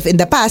love life in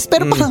the past.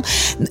 Pero parang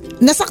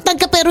nasaktan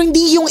ka pero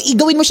hindi yung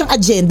igawin mo siyang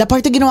agenda.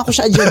 Parto ginawa ko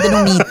siya agenda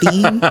ng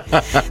meeting.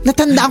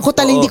 Natandaan ko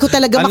talaga, hindi ko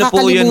talaga makakalimutan.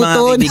 Ano po yun mga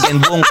kaibigan?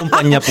 Buong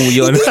kumpanya po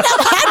yun. Hindi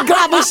naman,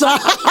 grabe siya.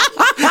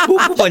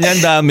 Buong kumpanya,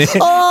 ang dami.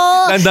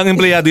 Tandang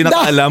empleyado yung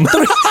nakaalam.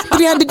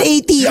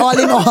 380 all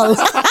in all.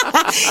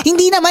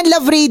 Hindi naman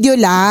Love Radio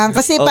lang.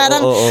 Kasi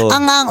parang,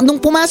 nung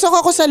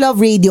pumasok ako sa Love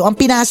Radio, ang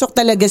pinasok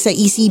talaga sa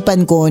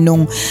isipan ko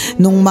nung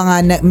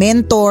mga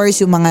mentors,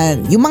 yung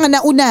mga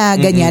nauna,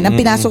 ganyan, ang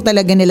pinasok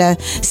talaga nila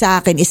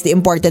sa akin is the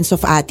importance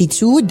of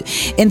attitude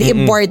and the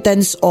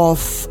importance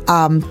of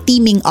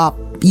teaming up.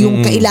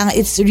 Yung kailangan,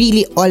 it's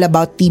really all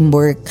about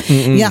teamwork.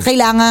 Yung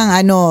kailangan,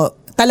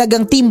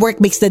 talagang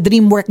teamwork makes the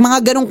dream work.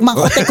 Mga ganong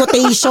mga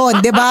quotation,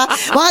 'di ba?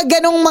 Mga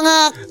ganong mga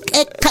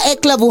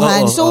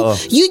kaeklabuhan. So,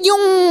 yun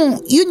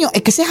yung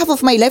kasi half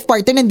of my life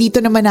partner nandito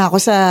naman ako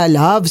sa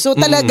love. So,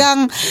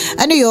 talagang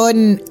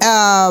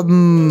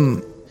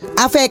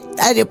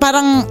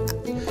parang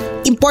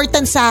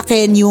important sa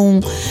akin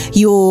yung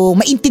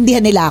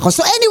maintindihan nila ako.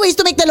 So anyways,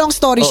 to make the long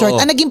story short,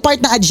 ang naging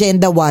part ng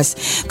agenda was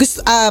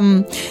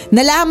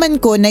nalaman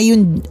ko na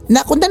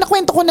kung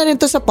nakwento ko na rin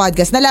to sa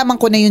podcast, nalaman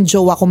ko na yung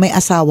jowa ko may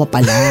asawa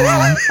pala.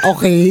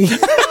 Okay.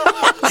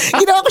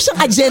 Ginawa ko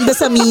siyang agenda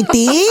sa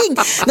meeting.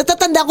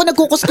 Natatanda ko,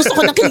 nagkukuskus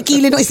ako ng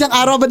kilikili nung isang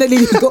araw ba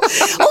naliligo.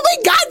 Oh my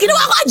God,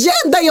 ginawa ko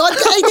agenda yon.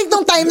 Kaya I think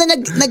nung time na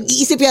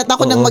nag-iisip yata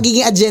ako ng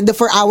magiging agenda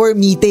for our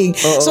meeting.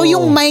 So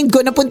yung mind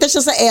ko, napunta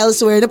siya sa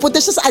elsewhere, napunta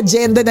siya sa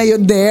agenda na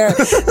yun there.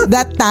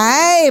 That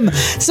time.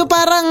 So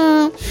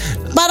parang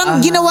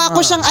ginawa ko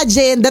siyang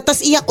agenda,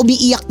 tas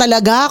umiiyak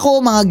talaga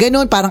ako, mga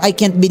ganun. Parang I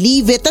can't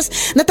believe it. Tas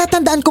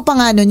natatandaan ko pa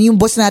nga nun, yung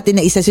boss natin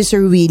na isa, si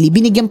Sir Willie,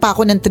 binigyan pa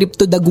ako ng trip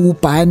to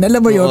Dagupan.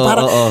 Alam mo yun?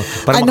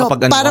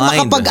 Para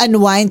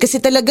makapag-unwind.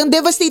 Kasi talagang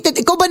devastated.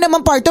 Ikaw ba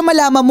naman, Parto,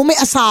 malaman mo may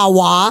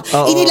asawa?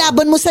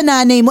 Inilaban mo sa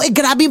nanay mo.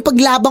 Grabe yung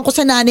paglaban ko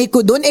sa nanay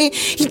ko doon.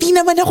 Hindi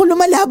naman ako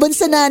lumalaban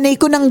sa nanay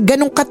ko ng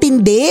ganong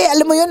katindi.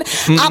 Alam mo yun?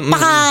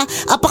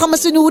 Apaka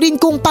masunurin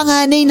kong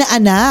panganay na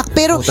anak.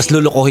 Pero tas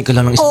lulukohin ka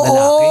lang ng isang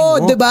lalaki.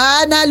 Oo,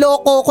 diba?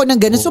 Naloko ko ng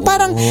ganon. So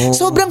parang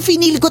sobrang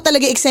finil ko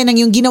talaga eksenang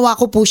yung ginawa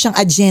ko po siyang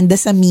agenda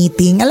sa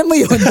meeting. Alam mo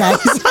yun,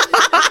 guys?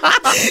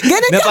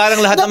 Ganun na parang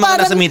lahat ng mga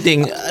nasa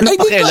meeting,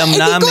 pakialam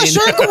namin. Hindi ko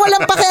sure kung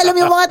walang pakialam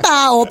yung mga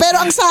tao. Pero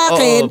ang sa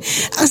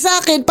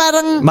akin,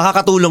 parang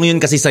makakatulong yun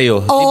kasi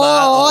sa'yo.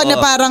 Oo, na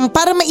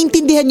para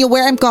maintindihan nyo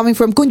where I'm coming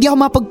from kung di ako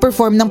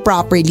mapag-perform ng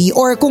properly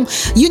or kung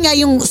yun nga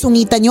yung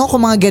sungitan nyo,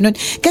 kung mga ganun.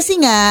 Kasi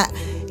nga,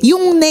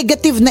 yung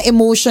negative na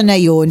emotion na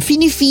yun,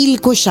 feel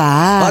ko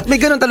siya. At may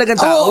ganun talagang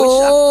tao,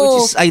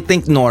 which is I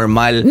think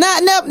normal.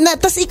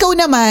 Tas ikaw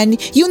naman,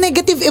 yung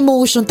negative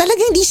emotion,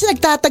 talagang hindi siya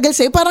nagtatagal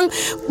sa'yo. Parang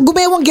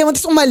gumewang-gewang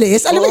tas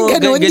umalis. Alam mo yung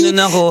ganun? Ganun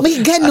ako. May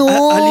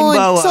ganun.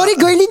 Halimbawa. Sorry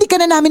girl, hindi ka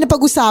na namin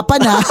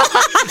napag-usapan ha.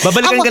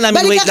 Babalikan ka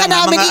namin, wait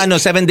lang, mga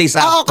 7 days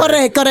after. Oo,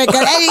 correct.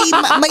 Ay,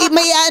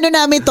 may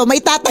namin to,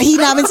 may tatahi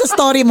namin sa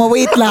story mo,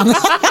 wait lang.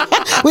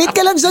 Wait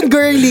ka lang dyan,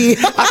 girly.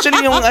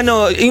 Actually,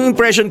 yung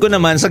impression ko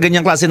naman sa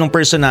ganyang klase ng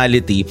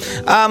personality,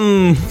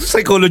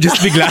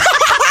 psychologist bigla.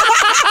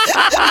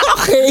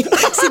 Okay.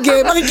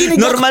 Sige, makikinig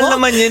normal ako.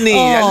 Naman yan eh.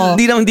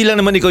 Hindi lang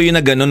naman ikaw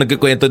yung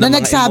nagkikwento ng na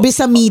nagsabi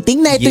sa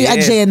meeting na ito yung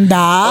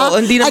agenda.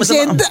 Hindi naman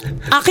agenda.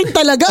 Akin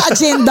talaga,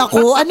 agenda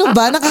ko. Ano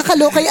ba?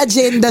 Nakakaloka yung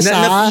agenda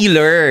siya.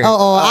 Na-feeler.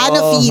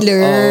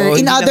 Na-feeler.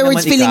 In other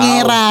words,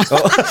 pilingera.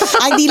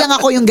 Hindi lang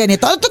ako yung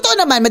ganito. Totoo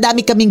naman,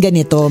 madami kaming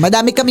ganito.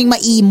 Madami kaming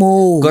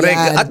ma-emo.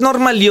 Correct. Yan. At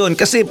normal yun.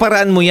 Kasi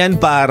paraan mo yan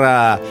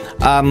para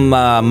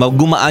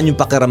magumaan yung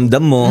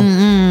pakiramdam mo.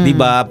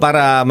 Diba?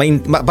 Para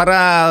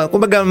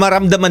kumbaga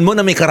maramdaman mo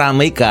na may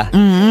karamay ka.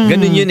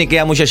 Ganun yun eh.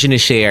 Kaya mo siya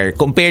sinishare.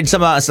 Compared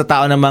sa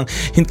tao namang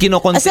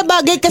sa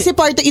bagay kasi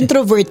part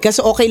introvert ka,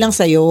 so okay lang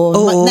sa'yo.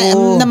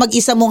 Na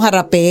mag-isa mong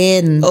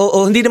harapin.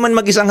 Oo, hindi naman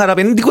mag-isang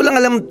harapin. Hindi ko lang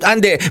alam.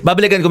 Hindi,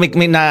 babalikan ko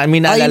may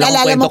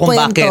naalala ko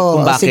kwento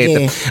kung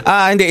bakit.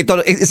 Hindi, ito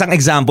isang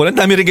example. Ang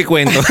dami rin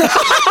kikwento.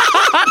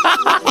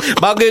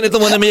 Bago yun, ito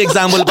muna may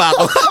example pa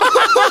ako.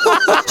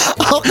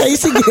 Okay,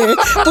 sige.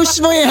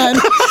 Push mo yan.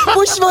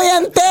 Push mo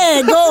yan,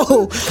 te.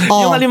 Go.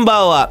 Yung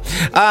halimbawa,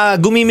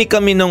 gumimik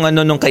kami nung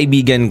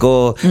kaibigan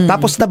ko.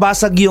 Tapos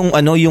nabasag yung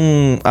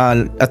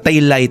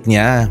tail light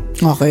niya.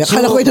 Okay,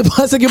 akala ko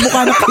nabasag yung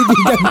mukha ng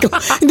kaibigan ko.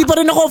 Hindi pa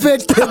rin ako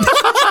affected.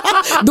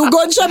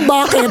 Dugon siya,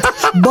 bakit?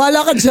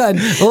 Bala ka dyan.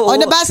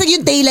 Nabasag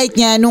yung tail light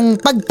niya nung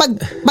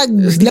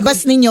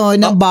paglabas ninyo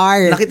ng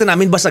bar. Nakita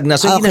namin basag na.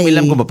 So hindi namin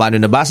alam kung paano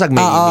nabasag.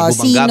 May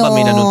bumangga ba,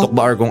 may nanuntok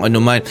ba or kung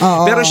ano man.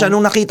 Pero siya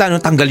nung nakita,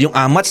 tanggal yung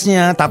amats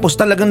niya, tapos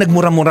talagang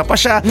nagmura-mura pa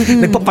siya,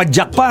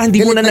 nagpapadyak pa,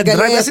 hindi mo na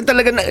nag-drive kasi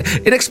talagang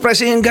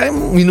in-express yung guy,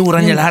 minura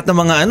niya lahat ng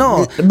mga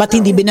ba't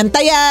hindi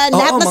binantayan?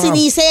 Lahat na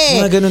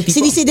sinisi.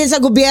 Sinisi din sa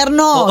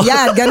gobyerno.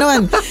 Yan,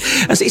 ganon.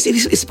 Kasi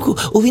isip ko,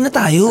 uwi na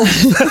tayo.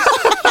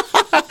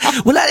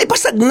 Wala,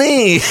 ipasag na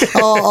eh.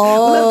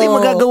 Wala tayong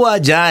magagawa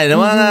dyan.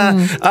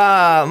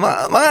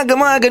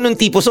 Mga ganun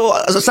tipo. So,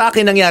 sa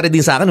akin, nangyari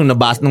din sa akin nung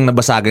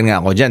nabasagan nga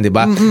ako dyan, di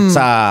ba?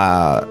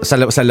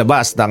 Sa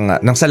labas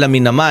ng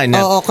salamin naman.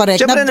 Oo,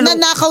 correct. Siyempre,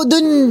 nanakaw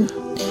dun.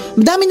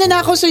 Madami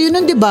nanakaw sa'yo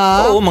nun, di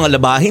ba? Oo, mga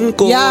labahin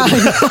ko. Yeah.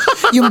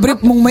 Yung brief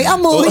mong may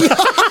amoy.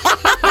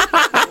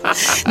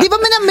 Di ba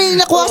may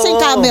nakuha sa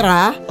yung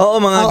camera? Oo,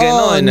 mga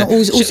ganon.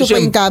 Uso pa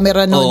yung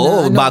camera noon.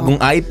 Oo,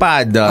 bagong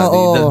iPad.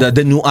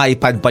 The new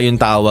iPad pa yung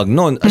tawag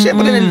noon.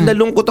 Siyempre,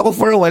 nalungkot ako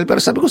for a while, pero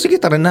sabi ko, sige,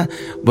 tara na.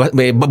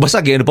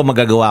 Basag, ano pa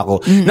magagawa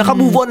ko?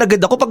 Naka-move on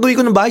agad ako. Pag uwi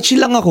ko ng bahay,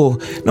 chill lang ako.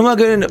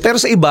 Pero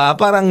sa iba,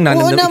 parang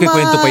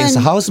ikikwento pa yun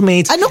sa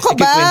housemates. Ano ka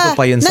ba? Ikikwento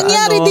pa yun sa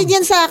nangyari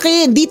din yan sa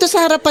akin. Dito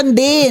sa harapan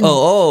din.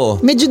 Oo.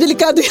 Medyo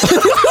delikado yan.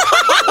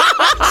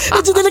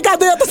 Medyo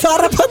delikado yata sa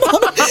harapan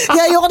namin.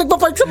 Kaya ayoko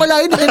nagpa-park sa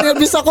malayo.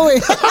 Nervous ako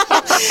eh.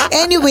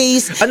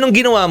 Anyways. Anong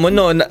ginawa mo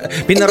noon?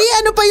 Hindi,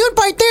 ano pa yun,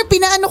 partner?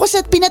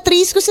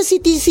 Pinatrace ko sa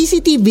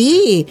CCTV.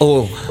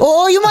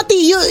 Oo, yung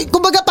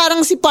kumbaga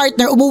parang si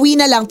partner, umuwi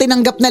na lang,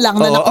 tinanggap na lang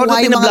na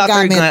nakuha yung mga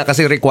gamit. Nga,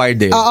 kasi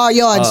required eh. Oo,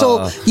 yun.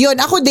 So, yun,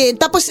 ako din.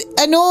 Tapos,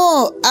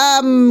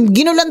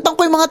 ginulantang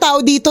ko yung mga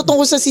tao dito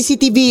tungkol sa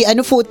CCTV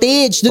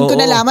footage. Doon ko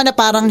nalaman na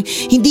parang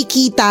hindi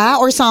kita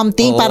or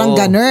something, parang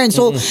ganun.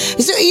 So,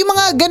 yung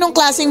mga ganong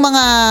klaseng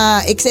mga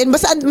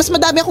mas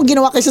madami akong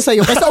ginawa kaysa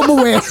sa'yo kasi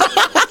umuwi.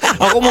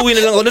 Ako umuwi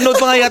na lang. Nanood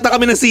pa nga yata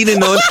kami ng sine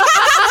noon.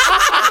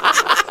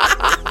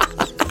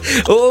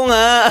 Oo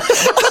nga.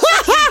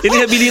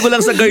 Inihabilin ko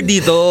lang sa guard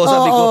dito.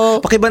 Sabi ko,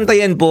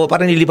 pakibantayan po.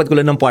 Parang nilipat ko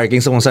lang ng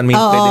parking so kung saan may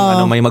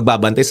pwedeng may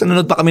magbabantay. So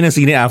nanood pa kami ng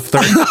sine after.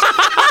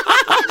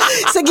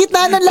 Sa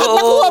gitna ng lahat,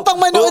 nakuha pang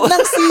manood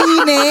ng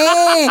sine.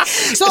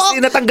 So,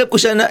 kasi natanggap ko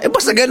siya na,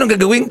 basta ganun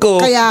gagawin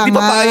ko. Kaya di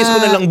ba paayos ko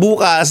na lang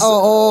bukas?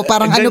 Oo,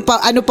 parang then,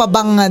 ano pa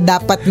bang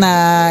dapat na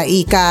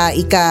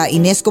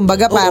ika-ines?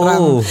 Kumbaga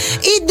parang,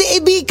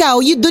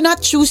 ikaw, you do not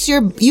choose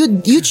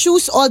you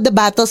choose all the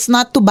battles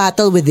not to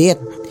battle with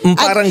it.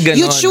 Parang ganon.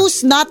 You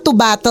choose not to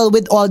battle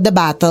with all the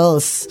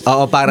battles.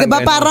 Oo, parang diba?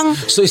 Ganon. Parang,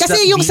 so is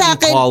kasi that yung sa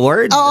akin,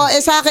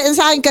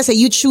 sa akin kasi,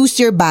 you choose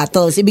your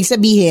battles. Ibig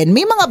sabihin,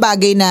 may mga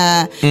bagay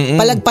na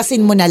palagpasin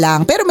mo na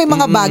lang, pero may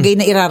mga bagay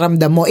na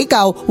iraramdam mo.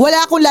 Ikaw,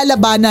 wala akong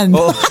lalabanan.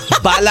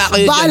 Bala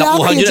kayo dyan,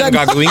 nakuha nyo na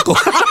gagawin ko.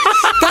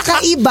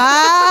 Kakaiba.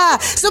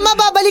 So,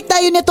 mababalik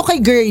tayo nito kay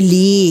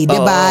Girly.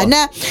 Diba?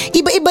 Na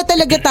iba-iba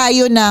talaga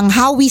tayo ng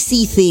how we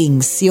see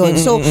things. Yun.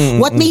 So,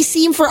 what may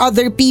seem for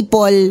other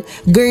people,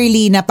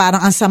 Girly, na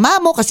parang ang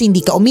sama mo kasi hindi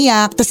ka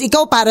umiyak. Tapos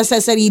ikaw para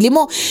sa sarili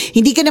mo,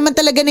 hindi ka naman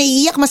talaga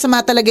naiiyak, masama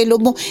talaga yung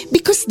loob mo.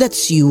 Because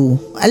that's you.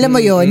 Alam mo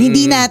yun,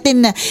 hindi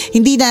natin,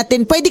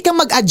 pwede kang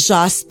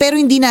mag-adjust, pero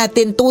hindi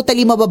natin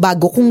totally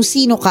mababago kung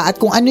sino ka at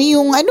kung ano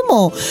yung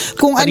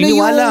kung ano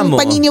yung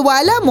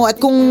paniniwala mo at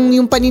kung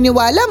yung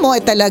paniniwala mo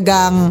ay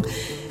talagang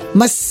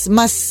mas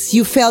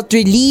you felt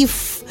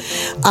relief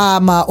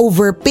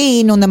over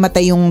pain nung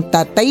namatay yung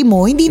tatay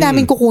mo, hindi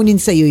namin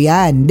kukunin sa'yo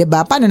yan.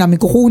 Diba? Paano namin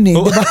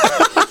kukunin? Diba?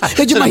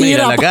 Medyo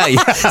mahirap.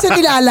 Sa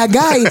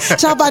nilalagay.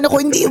 Tsaka paano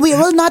we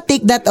will not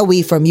take that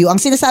away from you.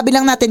 Ang sinasabi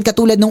lang natin,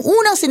 katulad nung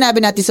unang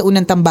sinabi natin sa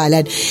unang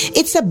tambalan,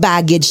 it's a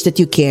baggage that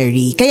you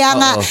carry. Kaya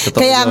nga,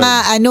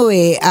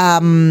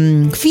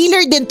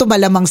 feeler din to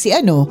malamang si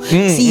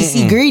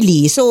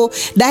Girly. So,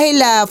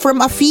 dahil from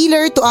a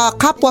feeler to a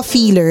kapwa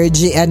feeler,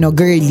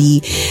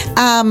 Girly,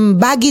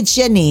 baggage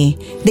yan eh.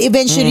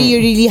 Eventually, you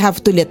really have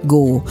to let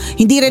go.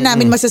 Hindi rin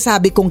namin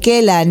masasabi kung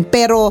kailan,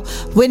 pero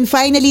when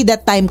finally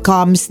that time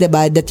comes,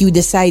 diba, that you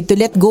decide to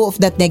let go of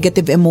that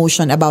negative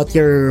emotion about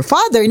your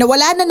father, na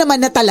wala na naman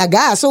na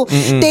talaga. So,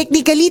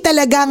 technically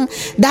talagang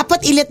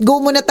dapat i-let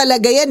go mo na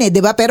talaga yan eh,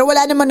 diba? Pero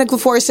wala naman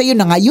nagpo-force sa'yo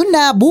na ngayon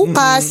na,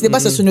 bukas,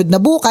 diba? Sa sunod na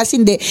bukas,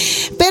 hindi.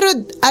 Pero,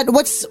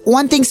 what's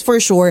one thing's for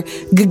sure,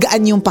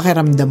 gagaan yung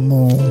pakiramdam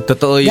mo.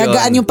 Totoo yun.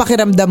 Gagaan yung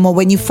pakiramdam mo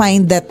when you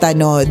find that,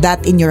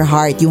 that in your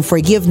heart, yung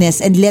forgiveness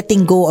and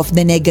letting go of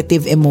the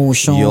negative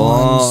emotions.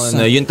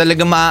 Yun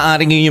talaga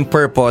maaaring yun yung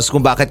purpose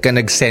kung bakit ka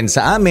nag-send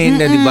sa amin.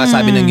 Diba?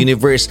 Sabi ng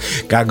universe,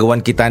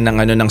 gagawan kita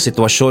ng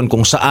sitwasyon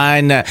kung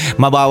saan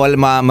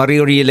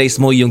ma-realize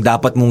mo yung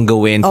dapat mong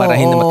gawin para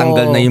hindi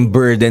matanggal na yung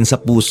burden sa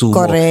puso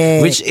mo.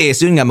 Correct. Which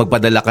is, yun nga,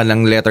 magpadala ka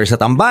ng letter sa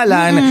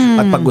tambalan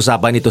at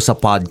pag-usapan ito sa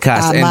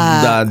podcast. Tama.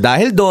 And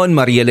dahil doon,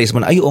 ma-realize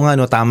mo na,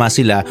 tama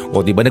sila.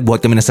 O diba,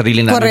 nagbuhat kami ng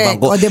sarili natin. Correct.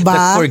 Bangko. O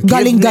diba,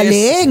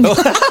 galing-galing.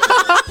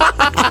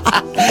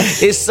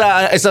 Is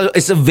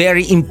a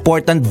very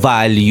important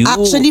value.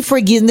 Actually,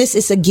 forgiveness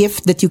is a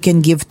gift that you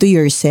can give to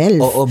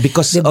yourself.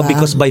 Because diba?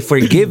 Because by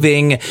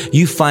forgiving,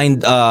 you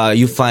find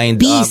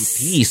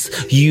peace.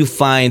 You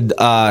find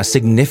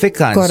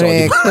significance.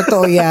 Correct.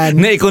 Totoo yan.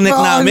 Na-connect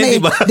namin,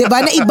 diba? Diba?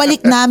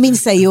 Naibalik namin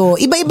sa'yo.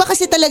 Iba-iba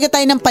kasi talaga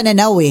tayo ng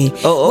pananaw eh.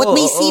 What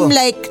may seem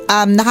like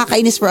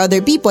nakakainis for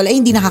other people ay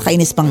hindi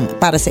nakakainis pang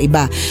para sa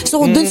iba.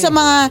 So, dun sa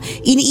mga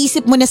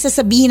iniisip mo na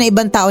sasabihin na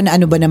ibang tao na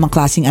ano ba namang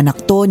klaseng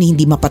anak to, ni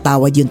hindi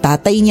mapatawad yung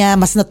tatay niya,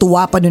 mas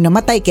natuwa pa nung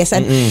namatay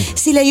kesa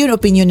sila yun,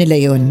 opinion nila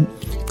yun.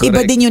 Correct.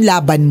 Iba din yung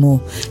laban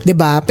mo, 'di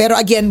ba? Pero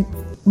again,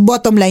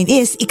 bottom line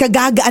is,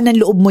 ikagagaan ng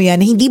loob mo yan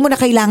na hindi mo na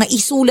kailangan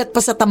isulat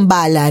pa sa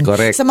tambalan.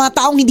 Correct. Sa mga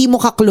taong hindi mo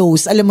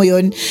ka-close, alam mo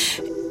yun,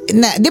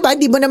 na, di ba,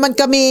 hindi mo naman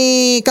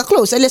kami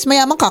ka-close. Unless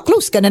mayaman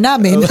ka-close ka na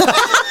namin.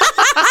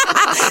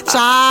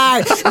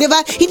 Char! Di ba?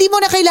 Hindi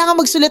mo na kailangan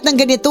magsulat ng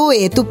ganito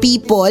to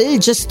people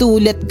just to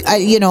let,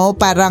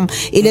 parang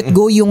i-let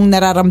go yung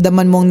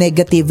nararamdaman mong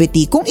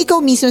negativity. Kung ikaw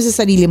mismo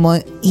sa sarili mo,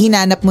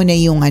 hinanap mo na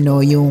yung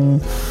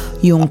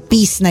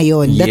peace na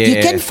yon that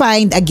you can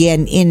find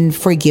again in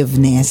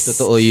forgiveness.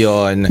 Totoo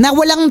yun. Na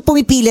walang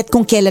pumipilit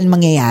kung kailan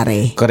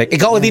mangyayari. Correct.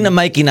 Ikaw din na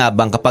may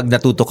kinabang kapag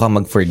natuto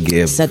kang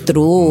mag-forgive. Sa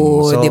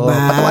true, So, di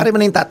ba? patawarin mo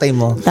na yung tatay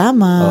mo.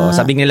 Tama.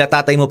 Sabi nila,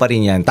 tatay mo pa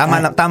rin yan.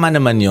 Tama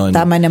naman yun.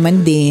 Tama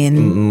naman din.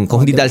 Kung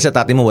hindi dahil sa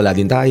tatay mo, wala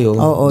din tayo.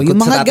 Oo, Kung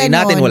yung sa mga tatay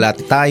ganon. natin, wala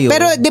tayo.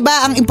 Pero 'di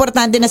ba ang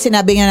importante na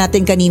sinabi nga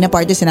natin kanina,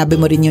 partner, sinabi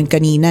mo rin yun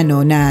kanina,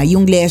 no, na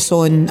yung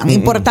lesson, ang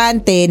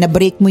importante na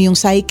break mo yung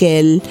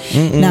cycle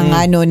ng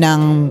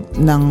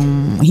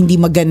hindi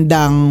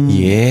magandang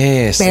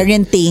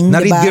parenting,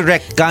 'di ba?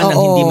 Na-redirect ka ng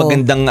hindi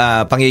magandang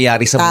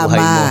pangyayari sa buhay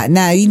mo.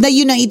 Na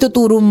yun ang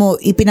ituturo mo,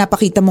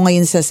 ipinapakita mo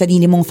ngayon sa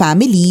sarili mong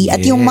family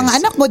at yung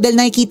mga anak mo dahil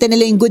nakikita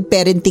nila yung good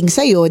parenting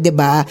sa'yo, 'di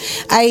ba?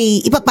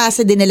 Ay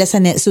ipapasa din nila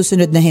sa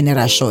susunod na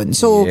henerasyon.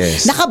 So,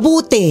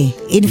 nakabuti.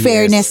 In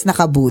fairness,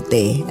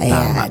 nakabuti.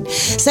 Ayan.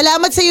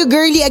 Salamat sa iyo,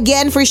 girlie,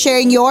 again for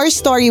sharing your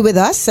story with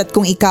us. At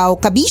kung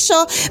ikaw,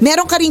 kabisyo,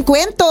 meron ka ring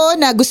kwento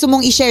na gusto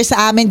mong i-share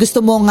sa amin,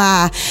 gusto mong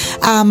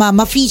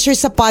ma-feature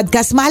sa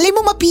podcast, malay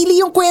mo mapili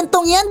yung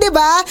kwentong yan, di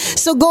ba?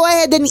 So, go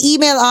ahead and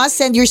email us,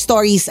 send your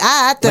stories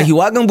at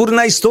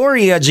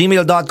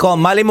mahiwagangburnaystory@gmail.com.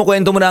 Malay mo,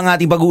 kwento mo na ang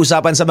ating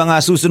pag-uusapan sa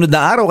mga susunod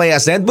na araw, kaya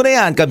send mo na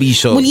yan,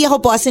 kabisyo. Muli ako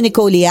po si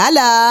Nicole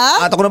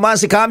Yala. At ako naman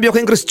si Cambio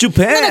King Chris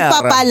Chuper. Na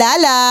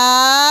nagpapaalala,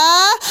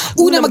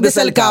 una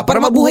magdasal ka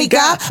para mabuhay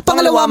ka,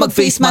 pangalawa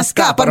mag-face mask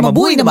ka para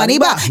mabuhay naman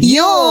iba.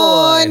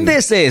 Yun!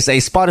 This is a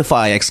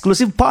Spotify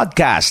exclusive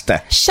podcast.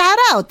 Shout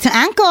out to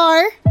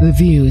Anchor! The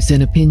views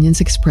and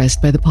opinions expressed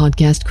by the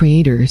podcast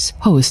creators,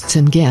 hosts,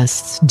 and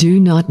guests do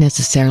not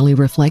necessarily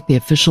reflect the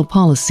official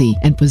policy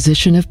and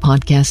position of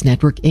Podcast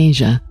Network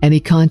Asia. Any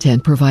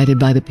content provided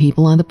by the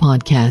people on the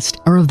podcast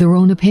are of their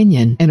own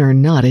opinion and are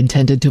not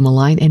intended to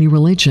malign any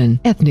religion,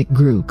 ethnic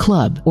group,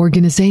 club,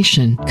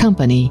 organization,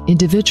 company,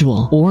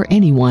 individual, or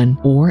anyone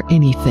or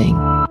anything.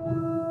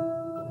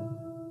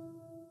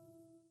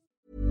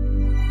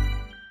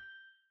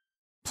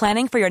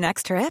 Planning for your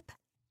next trip?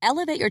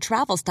 Elevate your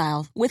travel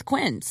style with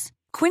Quince.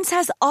 Quince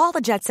has all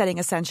the jet-setting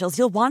essentials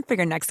you'll want for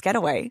your next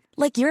getaway,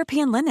 like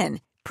European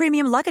linen,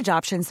 premium luggage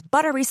options,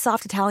 buttery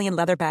soft Italian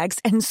leather bags,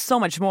 and so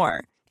much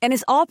more. And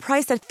is all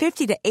priced at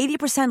 50 to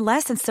 80%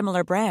 less than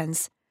similar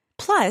brands.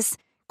 Plus,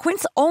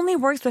 Quince only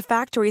works with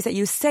factories that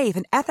use safe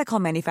and ethical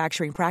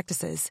manufacturing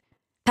practices.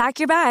 Pack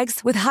your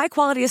bags with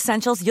high-quality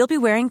essentials you'll be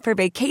wearing for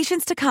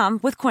vacations to come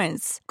with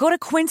Quince. Go to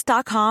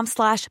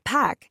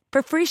quince.com/pack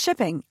for free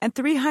shipping and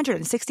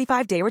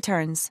 365-day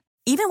returns.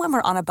 Even when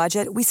we're on a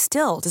budget, we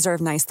still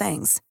deserve nice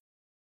things.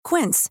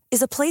 Quince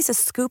is a place to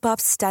scoop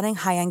up stunning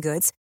high-end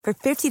goods for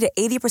 50 to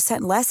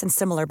 80% less than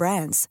similar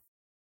brands.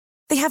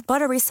 They have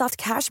buttery soft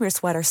cashmere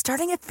sweaters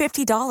starting at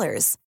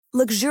 $50,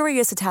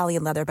 luxurious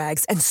Italian leather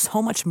bags, and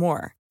so much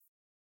more.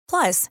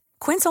 Plus,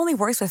 Quince only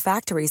works with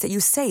factories that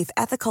use safe,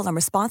 ethical, and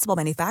responsible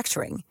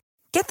manufacturing.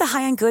 Get the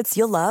high-end goods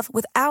you'll love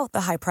without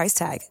the high price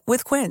tag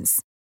with Quince.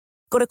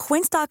 Go to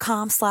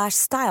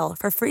quince.com/style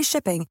for free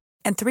shipping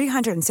and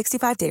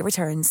 365-day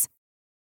returns.